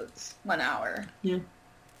 episodes, 1 hour. Yeah.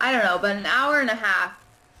 I don't know, but an hour and a half,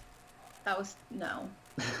 that was, no.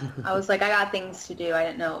 I was like, I got things to do. I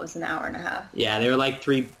didn't know it was an hour and a half. Yeah, they were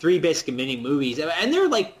three basic mini movies. And they're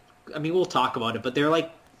I mean, we'll talk about it, but they're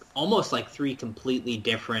almost 3 completely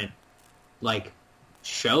different,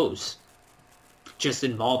 shows just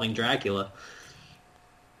involving Dracula.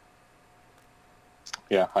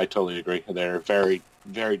 Yeah, I totally agree. They're very,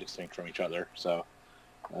 very distinct from each other. So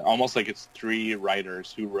almost like it's 3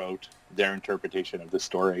 writers who wrote their interpretation of the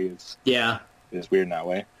story. Is weird in that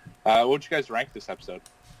way. What would you guys rank this episode?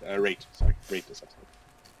 Rate this episode.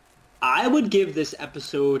 I would give this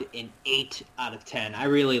episode an 8 out of 10. I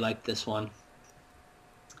really liked this one.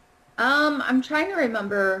 I'm trying to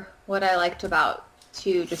remember what I liked about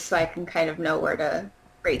 2, just so I can kind of know where to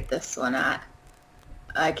rate this one at.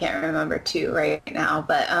 I can't remember 2 right now,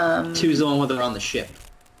 but 2 is the one where they're on the ship.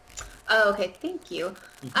 Oh, okay, thank you.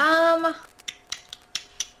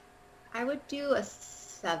 I would do a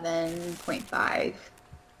 7.5.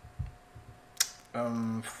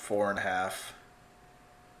 4.5.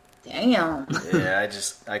 Damn. Yeah,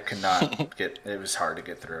 I could not get. It was hard to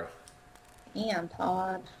get through. Damn,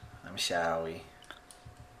 Todd. I'm sorry.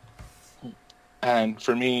 And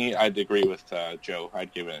for me, I'd agree with Joe.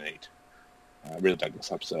 I'd give it an 8. I really dug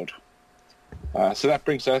this episode. So that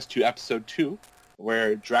brings us to episode 2,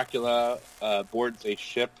 where Dracula boards a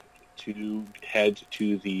ship to head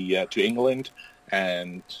to to England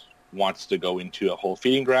and wants to go into a whole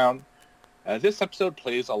feeding ground. This episode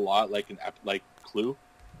plays a lot like Clue,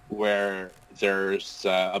 where there's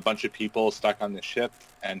a bunch of people stuck on the ship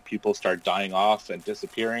and people start dying off and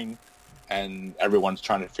disappearing, and everyone's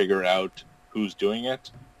trying to figure out who's doing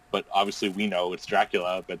it. But obviously we know it's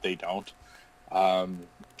Dracula, but they don't.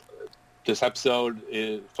 This episode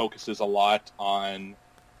focuses a lot on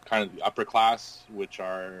kind of the upper class, which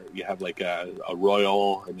you have a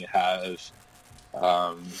royal, and you have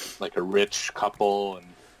a rich couple, and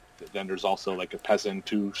then there's also a peasant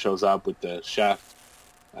who shows up with the chef.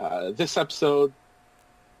 This episode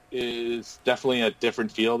is definitely a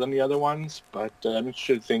different feel than the other ones, but I'm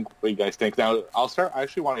interested to think what you guys think. Now, I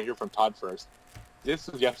actually want to hear from Todd first. This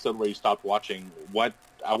is the episode where you stopped watching.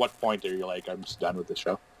 At what point are you I'm just done with this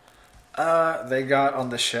show? They got on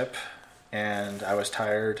the ship, and I was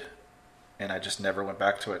tired, and I just never went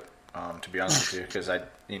back to it. To be honest with you, because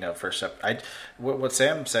first up, what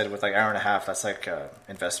Sam said with like hour and a half, that's like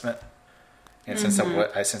investment. And since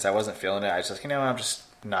I wasn't feeling it, I was like, I'm just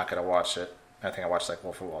not gonna watch it. I think I watched like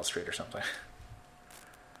Wolf of Wall Street or something.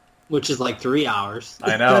 Which is like 3 hours.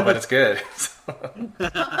 I know, but it's good.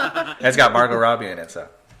 It's got Margot Robbie in it, so.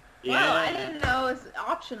 Yeah. Well, I didn't know it was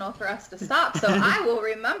optional for us to stop, so I will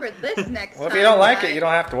remember this next time. Well, if you don't like it, you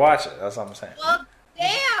don't have to watch it. That's all I'm saying. Well,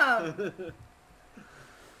 damn!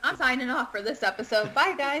 I'm signing off for this episode.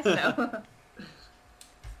 Bye, guys. No.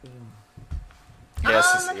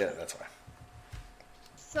 Yes, that's why.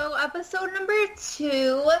 So, episode number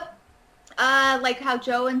 2, like how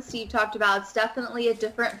Joe and Steve talked about, it's definitely a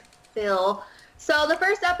different feel. So, the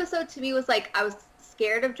first episode to me was like, I was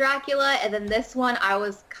scared of Dracula, and then this one I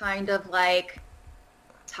was kind of like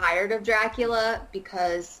tired of Dracula,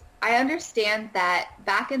 because I understand that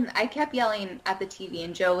I kept yelling at the TV,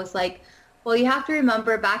 and Joe was like, well, you have to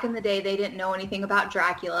remember back in the day they didn't know anything about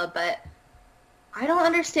Dracula, but I don't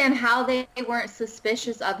understand how they weren't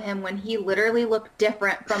suspicious of him when he literally looked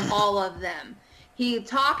different from all of them. He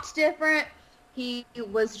talked different.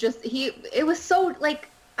 It was so like,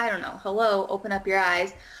 I don't know, hello, open up your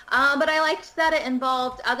eyes. But I liked that it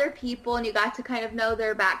involved other people and you got to kind of know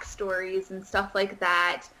their backstories and stuff like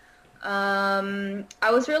that. I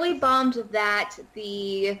was really bummed that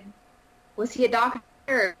was he a doctor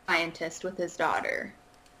or a scientist with his daughter?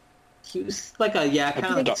 He was like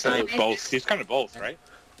kind of scientist. Both. He's kind of both, right?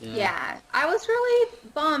 Yeah. I was really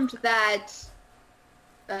bummed that,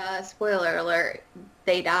 spoiler alert,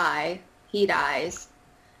 they die. He dies.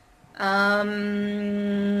 I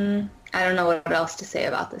don't know what else to say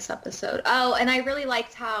about this episode. Oh, and I really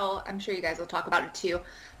liked how, I'm sure you guys will talk about it too,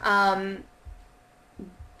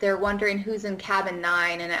 they're wondering who's in cabin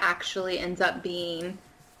 9, and it actually ends up being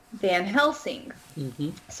Van Helsing. Mm-hmm.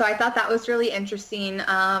 So I thought that was really interesting.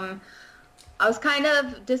 I was kind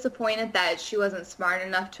of disappointed that she wasn't smart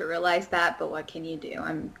enough to realize that, but what can you do?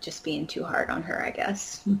 I'm just being too hard on her, I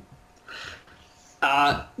guess.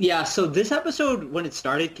 So this episode, when it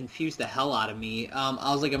started, confused the hell out of me.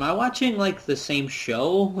 I was like, am I watching, like, the same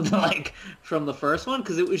show, like, from the first one?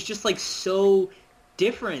 Because it was just, like, so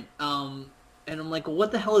different. And I'm like,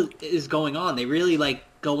 what the hell is going on? They really, like,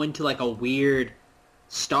 go into, like, a weird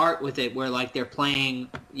start with it where, like, they're playing,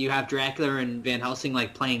 you have Dracula and Van Helsing,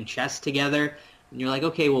 like, playing chess together. And you're like,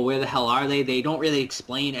 okay, well, where the hell are they? They don't really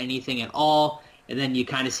explain anything at all. And then you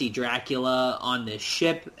kind of see Dracula on this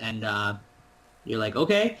ship, and, you're like,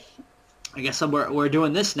 okay, I guess we're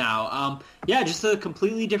doing this now. Just a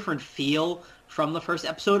completely different feel from the first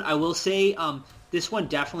episode. I will say this one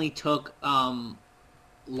definitely took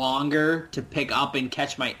longer to pick up and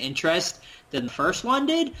catch my interest than the first one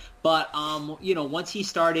did. But, once he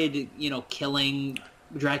started,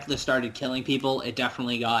 Dracula started killing people, it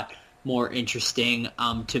definitely got more interesting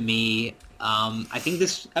to me. I think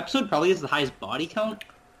this episode probably has the highest body count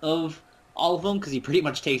of all of them because he pretty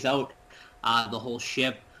much takes out the whole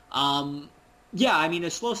ship. A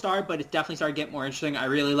slow start, but it definitely started getting more interesting. I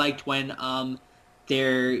really liked when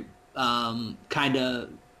they're kind of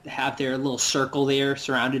have their little circle there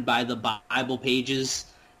surrounded by the Bible pages.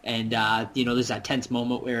 And, there's that tense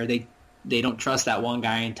moment where they don't trust that one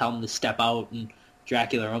guy and tell him to step out, and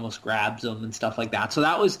Dracula almost grabs him and stuff like that. So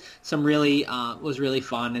that was was really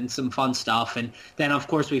fun and some fun stuff. And then, of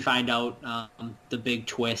course, we find out the big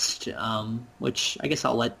twist, which I guess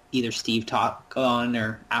I'll let either Steve talk on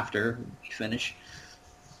or after we finish.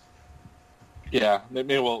 Yeah,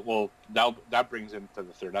 maybe that brings into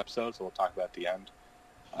the third episode, so we'll talk about at the end.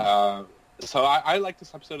 So I like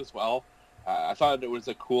this episode as well. I thought it was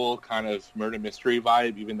a cool kind of murder mystery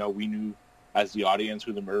vibe, even though we knew as the audience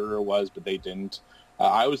who the murderer was, but they didn't.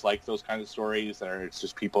 I always like those kind of stories that it's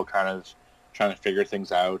just people kind of trying to figure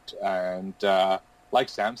things out. And like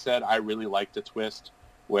Sam said, I really liked the twist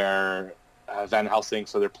where Van Helsing,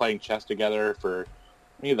 so they're playing chess together for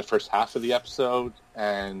maybe the first half of the episode,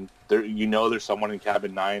 and there's someone in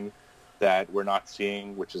cabin 9 that we're not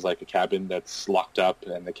seeing, which is like a cabin that's locked up,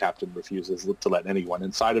 and the captain refuses to let anyone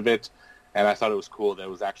inside of it. And I thought it was cool that it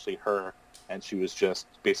was actually her, and she was just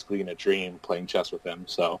basically in a dream playing chess with him.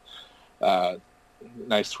 So,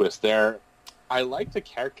 nice twist there. I like the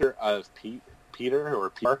character of Peter,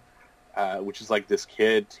 which is like this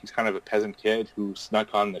kid. He's kind of a peasant kid who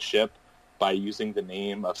snuck on the ship by using the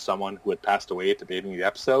name of someone who had passed away at the beginning of the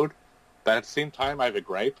episode. But at the same time, I have a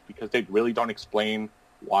gripe because they really don't explain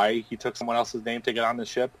why he took someone else's name to get on the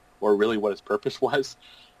ship, or really what his purpose was.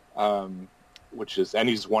 And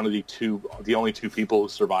he's one of the only two people who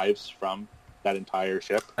survives from that entire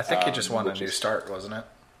ship. I think he just wanted a new start, wasn't it?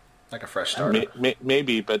 Like a fresh start.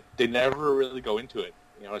 Maybe, but they never really go into it.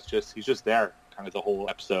 You know, he's just there kind of the whole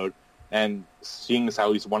episode. And seeing as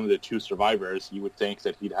how he's one of the 2 survivors, you would think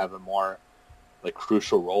that he'd have a more like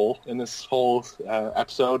crucial role in this whole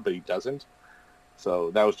episode, but he doesn't.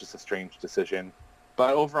 So that was just a strange decision.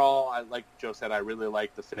 But overall, like Joe said, I really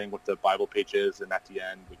like the thing with the Bible pages, and at the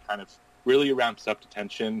end, it kind of really ramps up the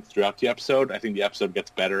tension throughout the episode. I think the episode gets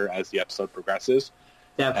better as the episode progresses.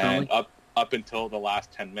 Definitely. And up until the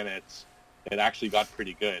last 10 minutes, it actually got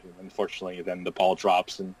pretty good. And unfortunately, then the ball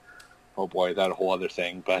drops, and oh boy, that a whole other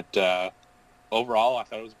thing. But overall, I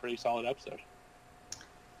thought it was a pretty solid episode.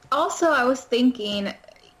 Also, I was thinking,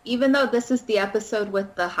 even though this is the episode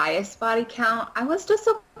with the highest body count, I was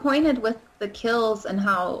disappointed with the kills and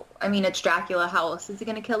how, I mean, it's Dracula, how else is he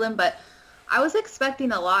going to kill him? But I was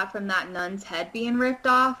expecting a lot from that nun's head being ripped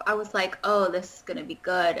off. I was like, oh, this is going to be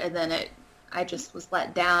good. And then I just was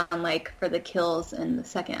let down, like, for the kills in the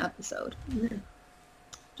second episode. Mm-hmm.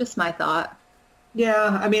 Just my thought.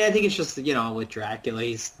 Yeah, I mean, I think it's just, you know, with Dracula,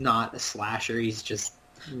 he's not a slasher. He's just...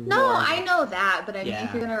 No, I know that, but I mean,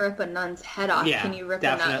 if you're gonna rip a nun's head off, can you rip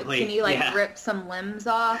definitely. Can you rip some limbs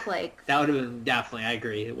off? Like that would have been definitely. I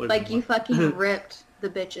agree. It like you fucking ripped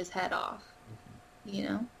the bitch's head off, you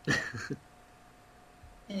know.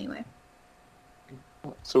 Anyway.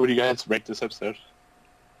 So, what do you guys rate this episode?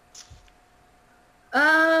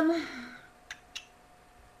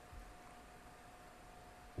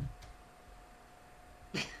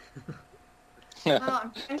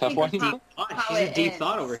 Well, tough one. She's a deep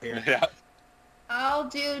thought over here. Yeah. I'll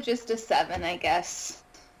do just a 7, I guess.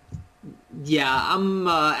 Yeah, I'm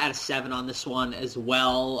at a 7 on this one as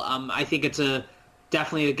well. I think it's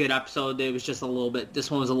definitely a good episode. It was just a little bit. This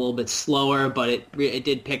one was a little bit slower, but it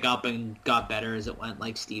did pick up and got better as it went,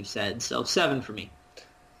 like Steve said. So 7 for me.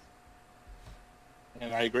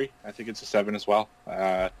 And I agree. I think it's a 7 as well.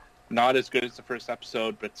 Not as good as the first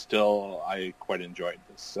episode, but still, I quite enjoyed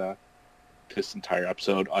this entire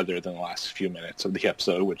episode, other than the last few minutes of the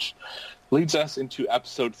episode, which leads us into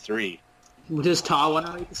episode 3. Does Todd want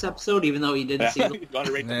to rate this episode, even though he didn't see it? You want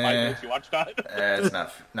to rate the 5 minutes you watched on it? It's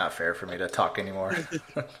not fair for me to talk anymore.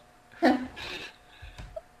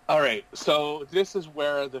 All right, so this is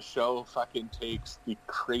where the show fucking takes the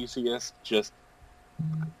craziest, just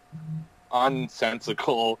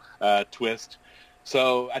unsensical twist.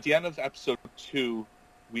 So at the end of episode 2,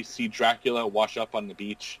 we see Dracula wash up on the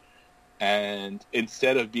beach, and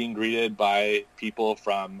instead of being greeted by people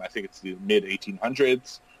from, I think it's the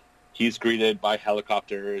mid-1800s, he's greeted by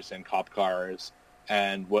helicopters and cop cars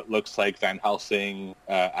and what looks like Van Helsing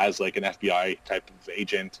as like an FBI type of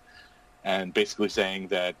agent, and basically saying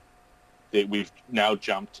that we've now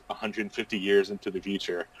jumped 150 years into the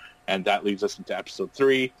future. And that leads us into episode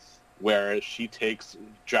 3, where she takes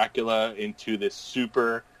Dracula into this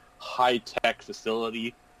super high-tech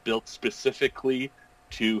facility built specifically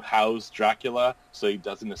to house Dracula so he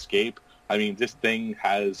doesn't escape. I mean, this thing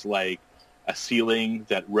has like a ceiling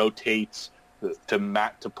that rotates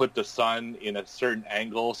to put the sun in a certain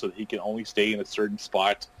angle so that he can only stay in a certain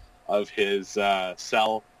spot of his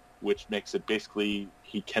cell, which makes it basically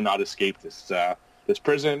he cannot escape this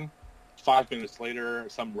prison. 5 minutes later,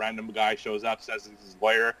 some random guy shows up, says he's his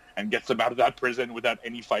lawyer, and gets him out of that prison without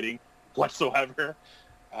any fighting whatsoever.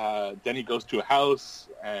 Then he goes to a house,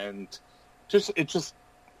 and this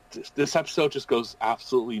episode just goes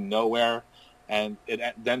absolutely nowhere. And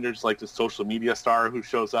then there's like the social media star who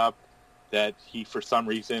shows up that he, for some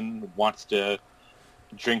reason, wants to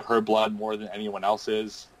drink her blood more than anyone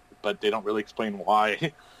else's, but they don't really explain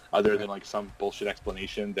why, other than like some bullshit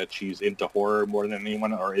explanation that she's into horror more than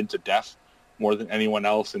anyone, or into death more than anyone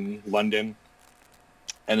else in London.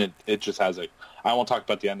 And it just has I won't talk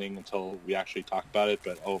about the ending until we actually talk about it,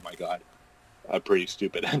 but oh my god, a pretty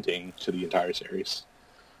stupid ending to the entire series.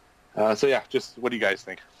 So yeah, just what do you guys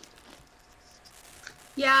think?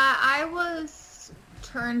 Yeah, I was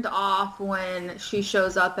turned off when she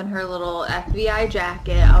shows up in her little FBI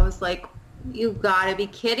jacket. I was like, you gotta be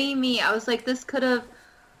kidding me. I was like, this could have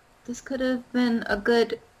been a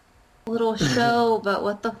good little show, but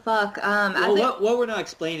what the fuck? What we're not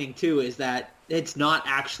explaining too is that it's not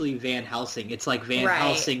actually Van Helsing. It's like Van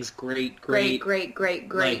Helsing's great granddaughter.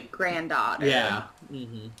 Yeah.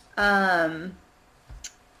 Mm-hmm.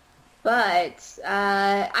 But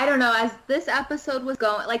I don't know. As this episode was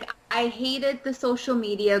going, like, I hated the social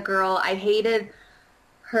media girl. I hated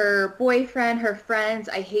her boyfriend, her friends.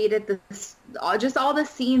 I hated just all the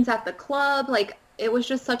scenes at the club. Like, it was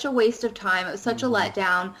just such a waste of time. It was such a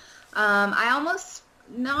letdown. I almost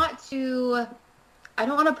I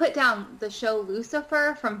don't want to put down the show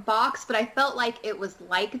Lucifer from Fox, but I felt like it was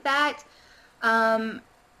like that.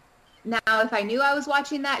 Now, if I knew I was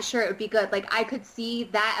watching that, sure, it would be good. Like, I could see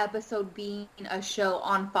that episode being a show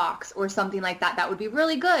on Fox or something like that. That would be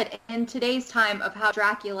really good in today's time of how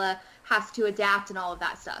Dracula has to adapt and all of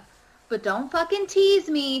that stuff. But don't fucking tease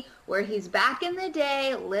me where he's back in the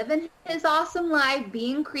day, living his awesome life,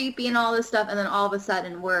 being creepy and all this stuff, and then all of a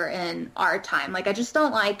sudden we're in our time. Like, I just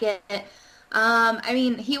don't like it. I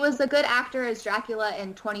mean, he was a good actor as Dracula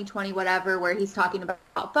in 2020, whatever, where he's talking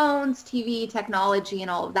about phones, TV, technology,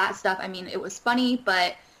 and all of that stuff. I mean, it was funny,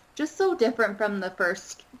 but just so different from the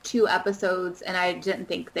first 2 episodes, and I didn't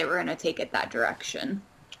think they were going to take it that direction.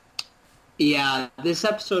 Yeah, this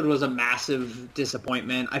episode was a massive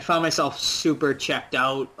disappointment. I found myself super checked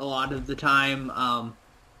out a lot of the time.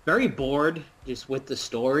 Very bored just with the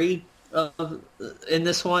story in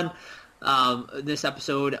this one, this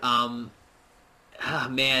episode. Oh,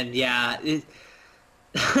 man, yeah.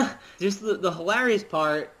 Just the hilarious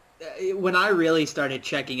part, when I really started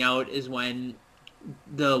checking out is when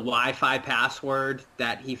the Wi-Fi password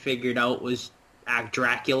that he figured out was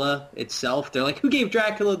Dracula itself. They're like, who gave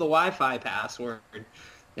Dracula the Wi-Fi password?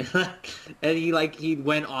 And he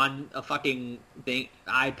went on a fucking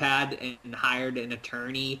iPad and hired an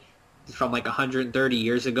attorney from like 130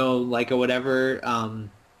 years ago, like, or whatever,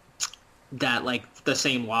 that, like, the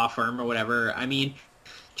same law firm or whatever. I mean,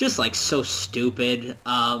 just, like, so stupid.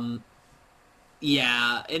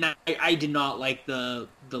 Yeah, and I did not like the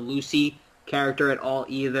Lucy character at all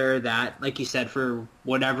either. That, like you said, for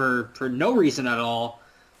no reason at all,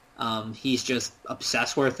 he's just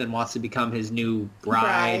obsessed with and wants to become his new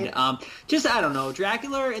bride. I don't know.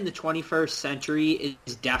 Dracula in the 21st century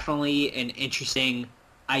is definitely an interesting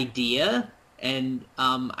idea, and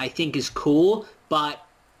I think is cool, but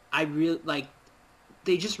I really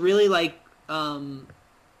they just really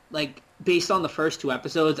based on the first 2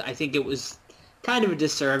 episodes, I think it was kind of a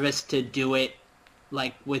disservice to do it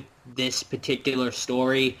like with this particular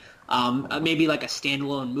story. Maybe like a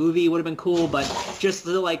standalone movie would have been cool, but just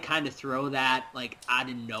to like kind of throw that like out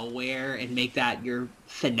of nowhere and make that your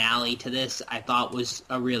finale to this, I thought was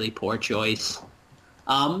a really poor choice.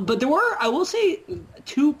 But there were, I will say,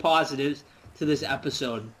 2 positives to this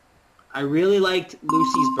episode. I really liked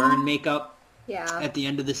Lucy's burn makeup. Yeah. At the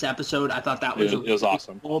end of this episode, I thought that was it was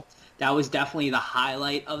awesome. Cool. That was definitely the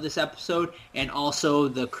highlight of this episode, and also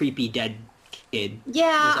the creepy dead kid.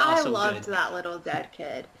 Yeah, I loved that little dead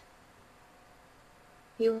kid.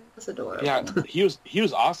 He was adorable. Yeah, he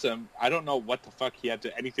was awesome. I don't know what the fuck he had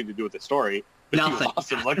anything to do with the story, but Nothing. He was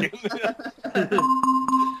awesome looking.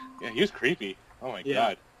 Yeah, he was creepy. Oh my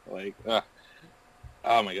god. Like,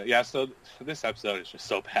 oh my god. Yeah, so this episode is just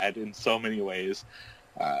so bad in so many ways.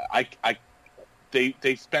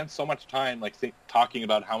 They spent so much time talking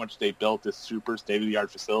about how much they built this super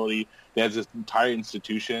state-of-the-art facility. They had this entire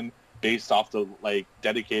institution based off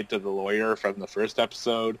dedicated to the lawyer from the first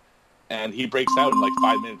episode, and he breaks out in like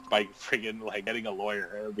 5 minutes by friggin' getting a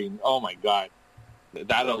lawyer. I mean, oh my god,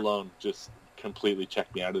 that alone just completely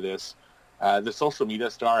checked me out of this. The social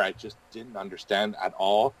media star, I just didn't understand at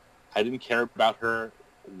all. I didn't care about her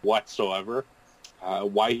whatsoever.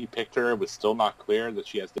 Why he picked her was still not clear. That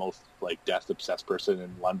she has the most death-obsessed person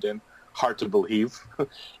in London. Hard to believe.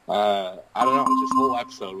 I don't know. This whole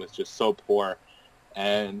episode was just so poor,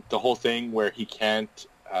 and the whole thing where he can't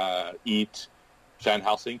eat Van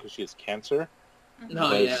Helsing because she has cancer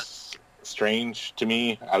was strange to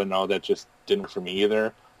me. I don't know. That just didn't work for me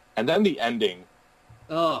either. And then the ending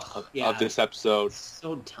of this episode,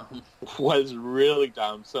 so dumb, was really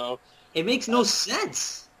dumb. So it makes no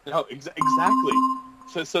sense. No, exactly.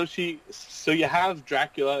 So you have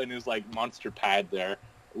Dracula and his monster pad there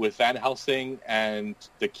with Van Helsing and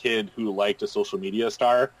the kid who liked a social media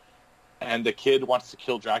star, and the kid wants to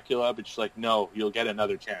kill Dracula, but she's like, no, you'll get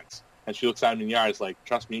another chance. And she looks at him in the eyes like,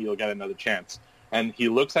 trust me, you'll get another chance. And he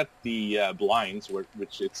looks at the blinds,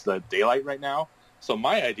 which it's the daylight right now. So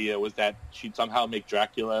my idea was that she'd somehow make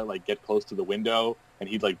Dracula get close to the window, and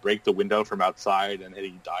he'd break the window from outside, and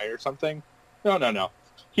he'd die or something. No.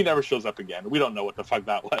 He never shows up again. We don't know what the fuck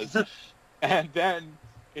that was. And then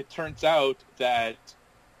it turns out that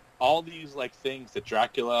all these things that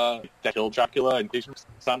killed Dracula, including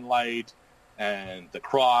sunlight and the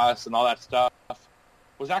cross and all that stuff,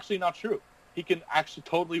 was actually not true. He can actually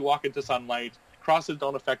totally walk into sunlight. Crosses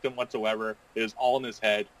don't affect him whatsoever. It is all in his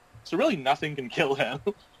head. So really nothing can kill him.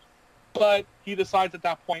 But he decides at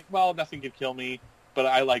that point, well, nothing can kill me, but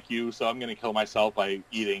I like you, so I'm going to kill myself by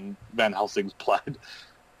eating Van Helsing's blood.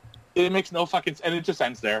 It makes no fucking sense. And it just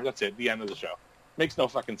ends there. That's it. The end of the show. Makes no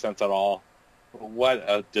fucking sense at all. What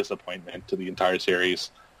a disappointment to the entire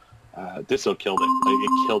series. This will kill it.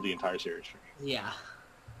 It killed the entire series for me. Yeah.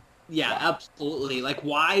 Yeah, absolutely. Like,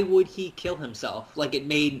 why would he kill himself? Like, it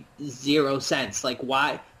made zero sense. Like,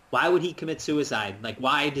 why would he commit suicide? Like,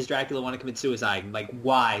 why does Dracula want to commit suicide? Like,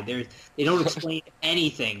 why? They don't explain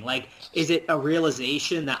anything. Like, is it a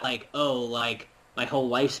realization that, like, oh, like, my whole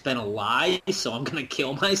life's been a lie, so I'm going to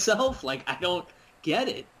kill myself? Like, I don't get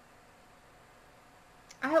it.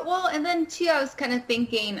 Well, and then, too, I was kind of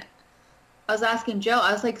thinking, I was asking Joe,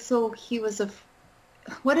 I was like, so he was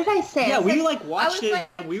what did I say? Yeah, I we, said, like, watched it,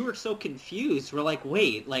 and we were so confused. We're like,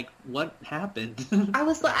 wait, like, what happened? I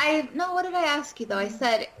was like, no, what did I ask you, though? I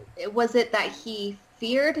said, was it that he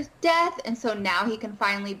feared death, and so now he can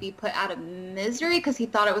finally be put out of misery because he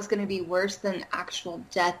thought it was going to be worse than actual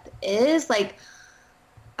death is? Like,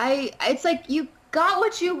 it's like, you got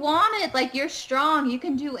what you wanted. Like, you're strong. You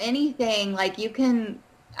can do anything. Like, you can,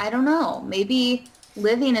 I don't know, maybe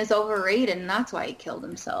living is overrated, and that's why he killed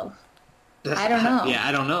himself. I don't know. Yeah,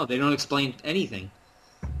 I don't know. They don't explain anything.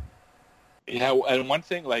 Yeah, and one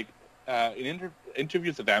thing, like, in Interview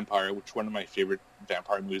with the Vampire, which is one of my favorite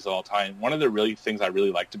vampire movies of all time, one of the things I really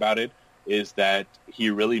liked about it is that he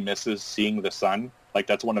really misses seeing the sun. Like,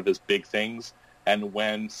 that's one of his big things. And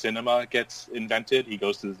when cinema gets invented, he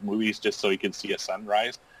goes to the movies just so he can see a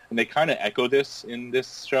sunrise. And they kind of echo this in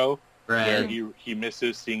this show, right? Where he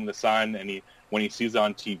misses seeing the sun, and when he sees it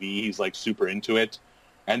on TV, he's, like, super into it.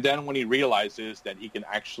 And then when he realizes that he can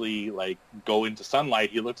actually, like, go into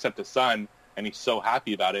sunlight, he looks at the sun, and he's so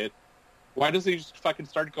happy about it. Why doesn't he just fucking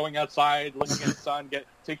start going outside, looking at the sun,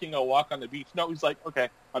 taking a walk on the beach? No, he's like, okay,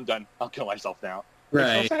 I'm done. I'll kill myself now.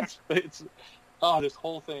 Right. Makes no sense. This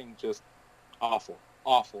whole thing just awful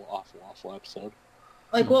episode.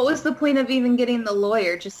 Like, what was the point of even getting the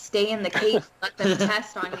lawyer? Just stay in the cave, let them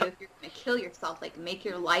test on you if you're going to kill yourself. Like, make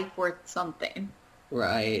your life worth something.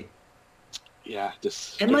 Right. Yeah,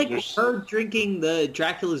 and like her drinking the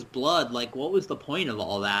Dracula's blood, like what was the point of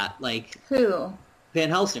all that? Like who? Van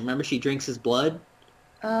Helsing. Remember she drinks his blood,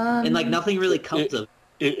 and like nothing really comes of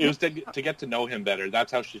it. It was to get to know him better.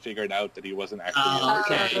 That's how she figured out that he wasn't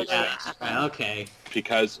actually. Okay.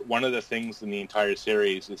 Because one of the things in the entire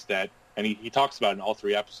series is that, and he talks about in all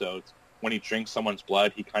 3 episodes, when he drinks someone's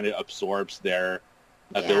blood, he kind of absorbs their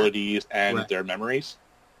abilities and their memories.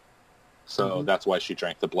 So that's why she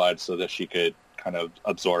drank the blood, so that she could kind of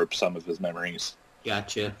absorb some of his memories.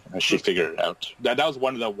 Gotcha. And she figured it out. That was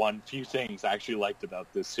one of the few things I actually liked about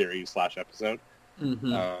this series / episode.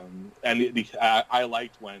 Mm-hmm. And I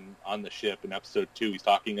liked when on the ship in episode 2, he's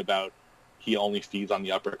talking about he only feeds on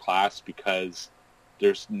the upper class because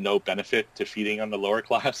there's no benefit to feeding on the lower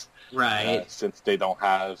class. Right. Since they don't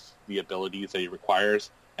have the abilities that he requires.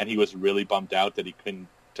 And he was really bummed out that he couldn't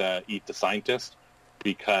eat the scientist,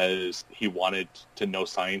 because he wanted to know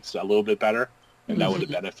science a little bit better, and that would have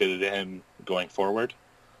benefited him going forward.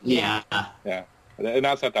 Yeah. Yeah. And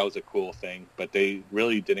I thought that was a cool thing, but they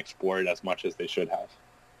really didn't explore it as much as they should have.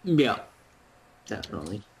 Yeah.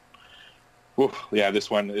 Definitely. Oof, yeah, this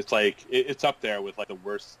one, it's like, it's up there with like the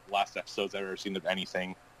worst last episodes I've ever seen of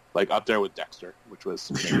anything. Like up there with Dexter, which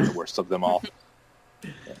was maybe the worst of them all.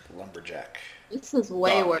 Lumberjack. This is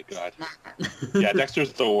way worse than that. Yeah,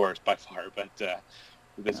 Dexter's the worst by far, but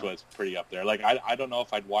this was pretty up there. Like, I don't know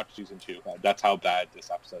if I'd watch season 2. That's how bad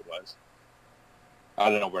this episode was. I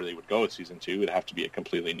don't know where they would go with season 2. It'd have to be a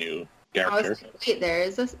completely new character. Wait,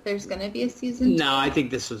 there's going to be a season 2? No, I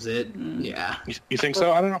think this was it. Yeah. You think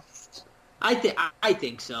so? I don't know. I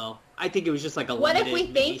think so. I think it was just like a What limited if we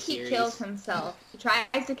think he miniseries. kills himself? He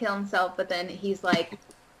tries to kill himself, but then he's like,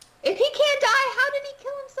 if he can't die, how did he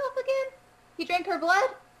kill himself again? He drank her blood?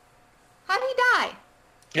 How did he die?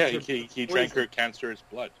 Yeah, he drank her cancerous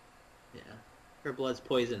blood. Yeah. Her blood's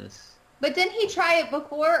poisonous. But didn't he try it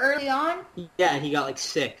before, early on? Yeah, he got like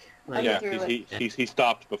sick. Like, he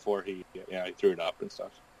stopped before he threw it up and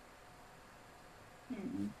stuff.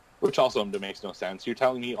 Which also makes no sense. You're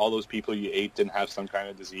telling me all those people you ate didn't have some kind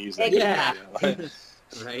of disease? Yeah.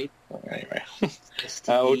 Right. Anyway,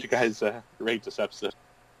 what would you guys rate this episode?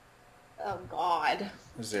 Oh, God.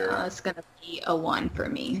 0. It's going to be a 1 for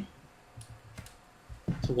me.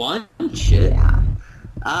 1? Shit. Yeah.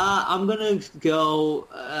 I'm gonna go.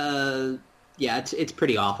 It's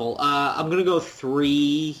pretty awful. I'm gonna go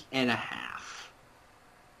 3.5.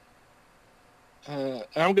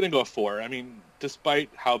 I'm gonna go 4. I mean, despite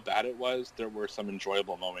how bad it was, there were some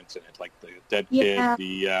enjoyable moments in it, like the dead kid,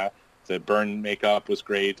 the burn makeup was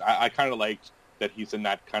great. I kind of liked that he's in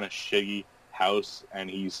that kind of shitty house, and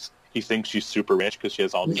he thinks she's super rich because she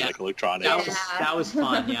has all these like electronics. That was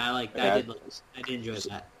fun. Yeah, I like that. I did enjoy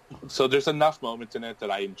that. So there's enough moments in it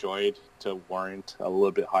that I enjoyed to warrant a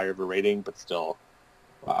little bit higher of a rating, but still,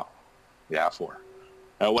 wow. Yeah, 4.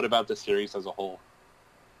 What about the series as a whole?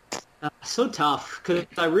 So tough, because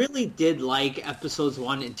I really did like episodes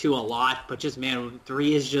 1 and 2 a lot, but just, man,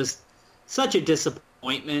 3 is just such a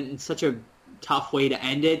disappointment and such a tough way to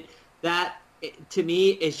end it that, to me,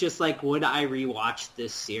 it's just like, would I rewatch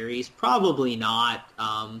this series? Probably not.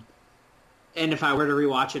 And if I were to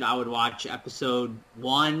rewatch it, I would watch episode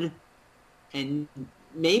 1 and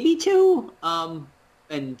maybe 2, and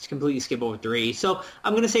completely skip over 3. So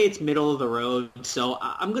I'm going to say it's middle of the road, so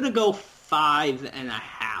I'm going to go 5.5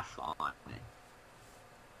 on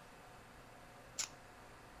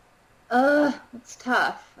it. It's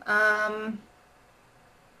tough. Because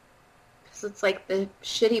it's like the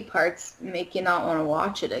shitty parts make you not want to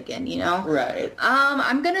watch it again, you know? Right.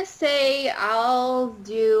 I'm gonna say I'll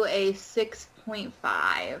do a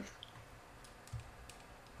 6.5.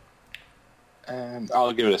 And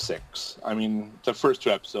I'll give it a 6. I mean, the first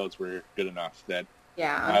 2 episodes were good enough that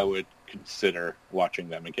Yeah. I would consider watching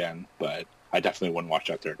them again, but I definitely wouldn't watch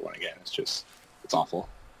that third one again. It's awful.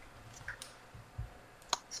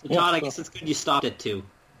 So, Todd, I guess it's good you stopped at 2.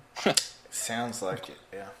 Sounds like it,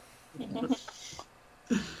 yeah.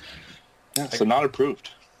 Yeah, so not approved.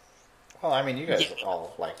 Well, I mean, you guys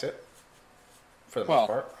all liked it. For the most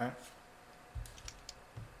part, right?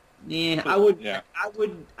 Yeah, I would. Yeah.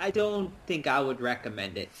 I don't think I would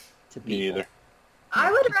recommend it to people. Me either. I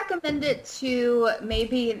would recommend it to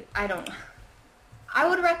maybe I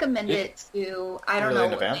would recommend it to I don't really know.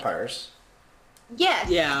 into vampires. Yes.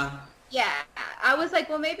 Yeah. Yeah. I was like,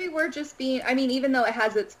 well, maybe we're just being. I mean, even though it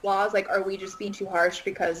has its flaws, like, are we just being too harsh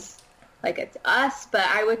because, like, it's us? But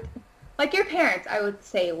I would, like, your parents, I would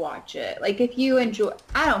say watch it. Like, if you enjoy,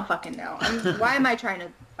 I don't fucking know. Why am I trying to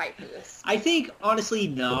fight for this? I think honestly,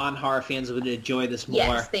 non-horror fans would enjoy this more.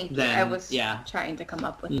 Yes, thank you. Than, I was trying to come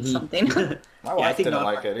up with something. My wife think didn't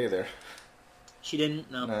like it either. She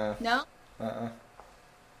didn't. No. No.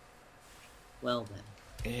 Well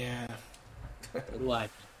then. Yeah. What do I?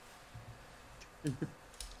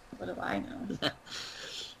 What do I know?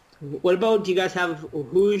 What about? Do you guys have?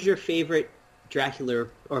 Who is your favorite Dracula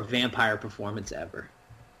or vampire performance ever?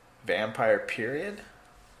 Vampire period?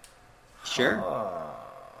 Sure.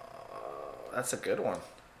 That's a good one.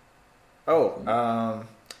 Oh,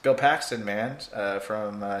 Bill Paxton, man,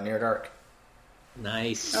 from Near Dark.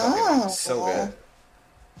 Nice. Oh, So good.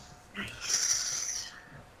 Nice.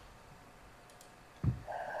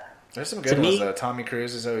 There's some good To ones me- though. Tommy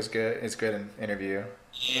Cruise is always good. He's good in interview.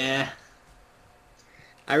 Yeah.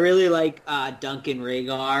 I really like Duncan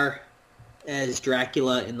Rhaegar as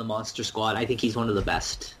Dracula in the Monster Squad. I think he's one of the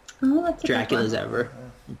best Oh, that's a good Draculas one. ever.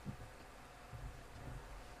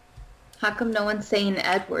 How come no one's saying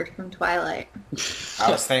Edward from Twilight? I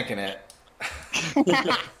was thinking it. I knew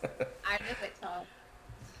it, Todd.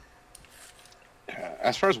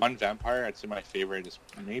 As far as one vampire, I'd say my favorite is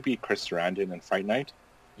maybe Chris Sarandon in Fright Night.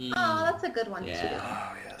 Oh, that's a good one Yeah. too.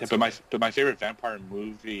 Oh yeah. Yeah, but my favorite vampire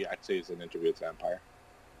movie, I'd say, is An Interview with a Vampire.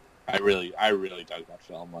 I really dug that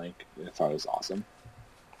film. Like, I thought it was awesome.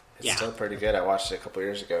 It's still pretty good. I watched it a couple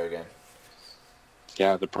years ago again.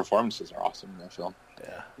 Yeah, the performances are awesome in that film.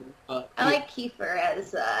 Yeah. I like Kiefer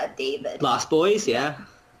as David. Lost Boys, yeah.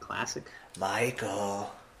 Classic. Michael.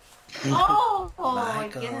 Oh,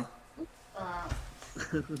 Michael. get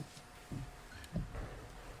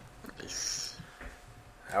Nice.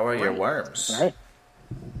 How are your worms? All right.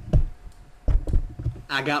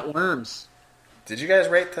 I got worms. Did you guys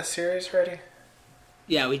rate the series already?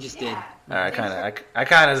 Yeah, we just did. I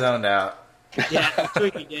kind of zoned out. Yeah, that's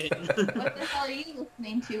what you did. What the hell are you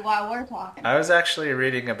listening to while we're talking? I was actually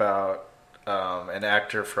reading about an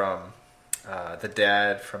actor from the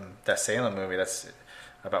dad from that Salem movie that's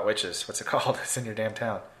about witches. What's it called? It's in your damn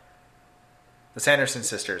town. The Sanderson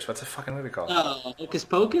sisters. What's the fucking movie called? Hocus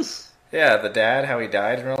Pocus? Yeah, the dad, how he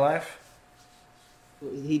died in real life.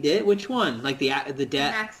 He did? Which one? Like the dad?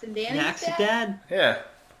 Max and Danny's Max's dad? dad? Yeah.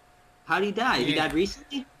 How did he die? He died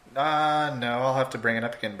recently? No, I'll have to bring it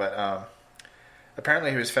up again, but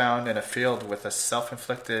apparently he was found in a field with a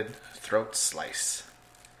self-inflicted throat slice.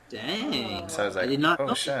 Dang. So I was like, I did not oh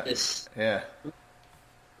know shit. this. Yeah.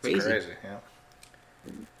 Crazy. It's crazy,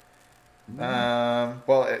 yeah.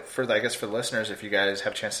 Well, for the listeners, if you guys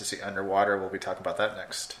have a chance to see Underwater, we'll be talking about that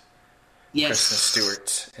next. Yes. Kristen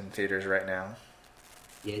Stewart in theaters right now.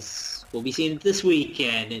 Yes. We'll be seeing it this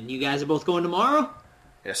weekend, and you guys are both going tomorrow?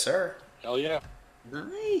 Yes, sir. Hell yeah.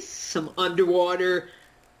 Nice. Some Underwater.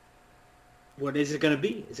 What is it going to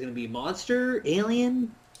be? Is it going to be monster?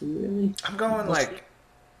 Alien? Really? I'm going like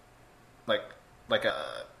a.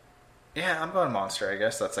 Yeah, I'm going monster. I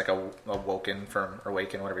guess that's like a awaken,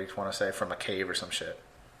 whatever you want to say, from a cave or some shit.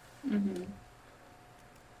 Mm-hmm.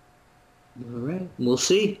 All right. We'll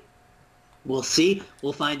see. We'll see.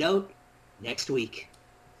 We'll find out next week.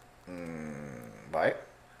 Bye.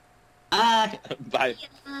 Bye.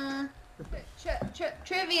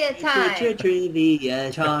 Trivia time.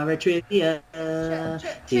 Trivia, Chara trivia.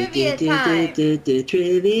 Trivia time. Trivia.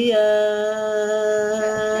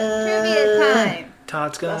 Trivia time.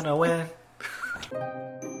 Todd's gonna win.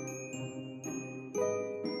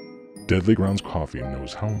 Deadly Grounds Coffee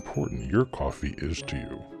knows how important your coffee is to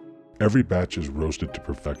you. Every batch is roasted to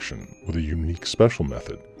perfection with a unique special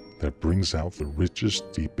method that brings out the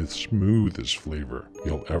richest, deepest, smoothest flavor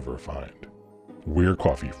you'll ever find. We're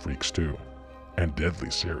coffee freaks too, and deadly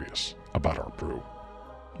serious about our brew.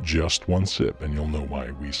 Just one sip and you'll know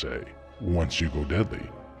why we say, once you go deadly,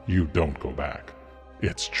 you don't go back.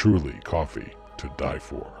 It's truly coffee to die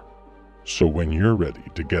for. So when you're ready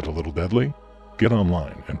to get a little deadly, get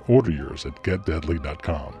online and order yours at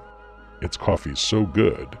getdeadly.com. It's coffee so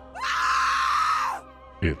good,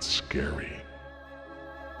 it's scary.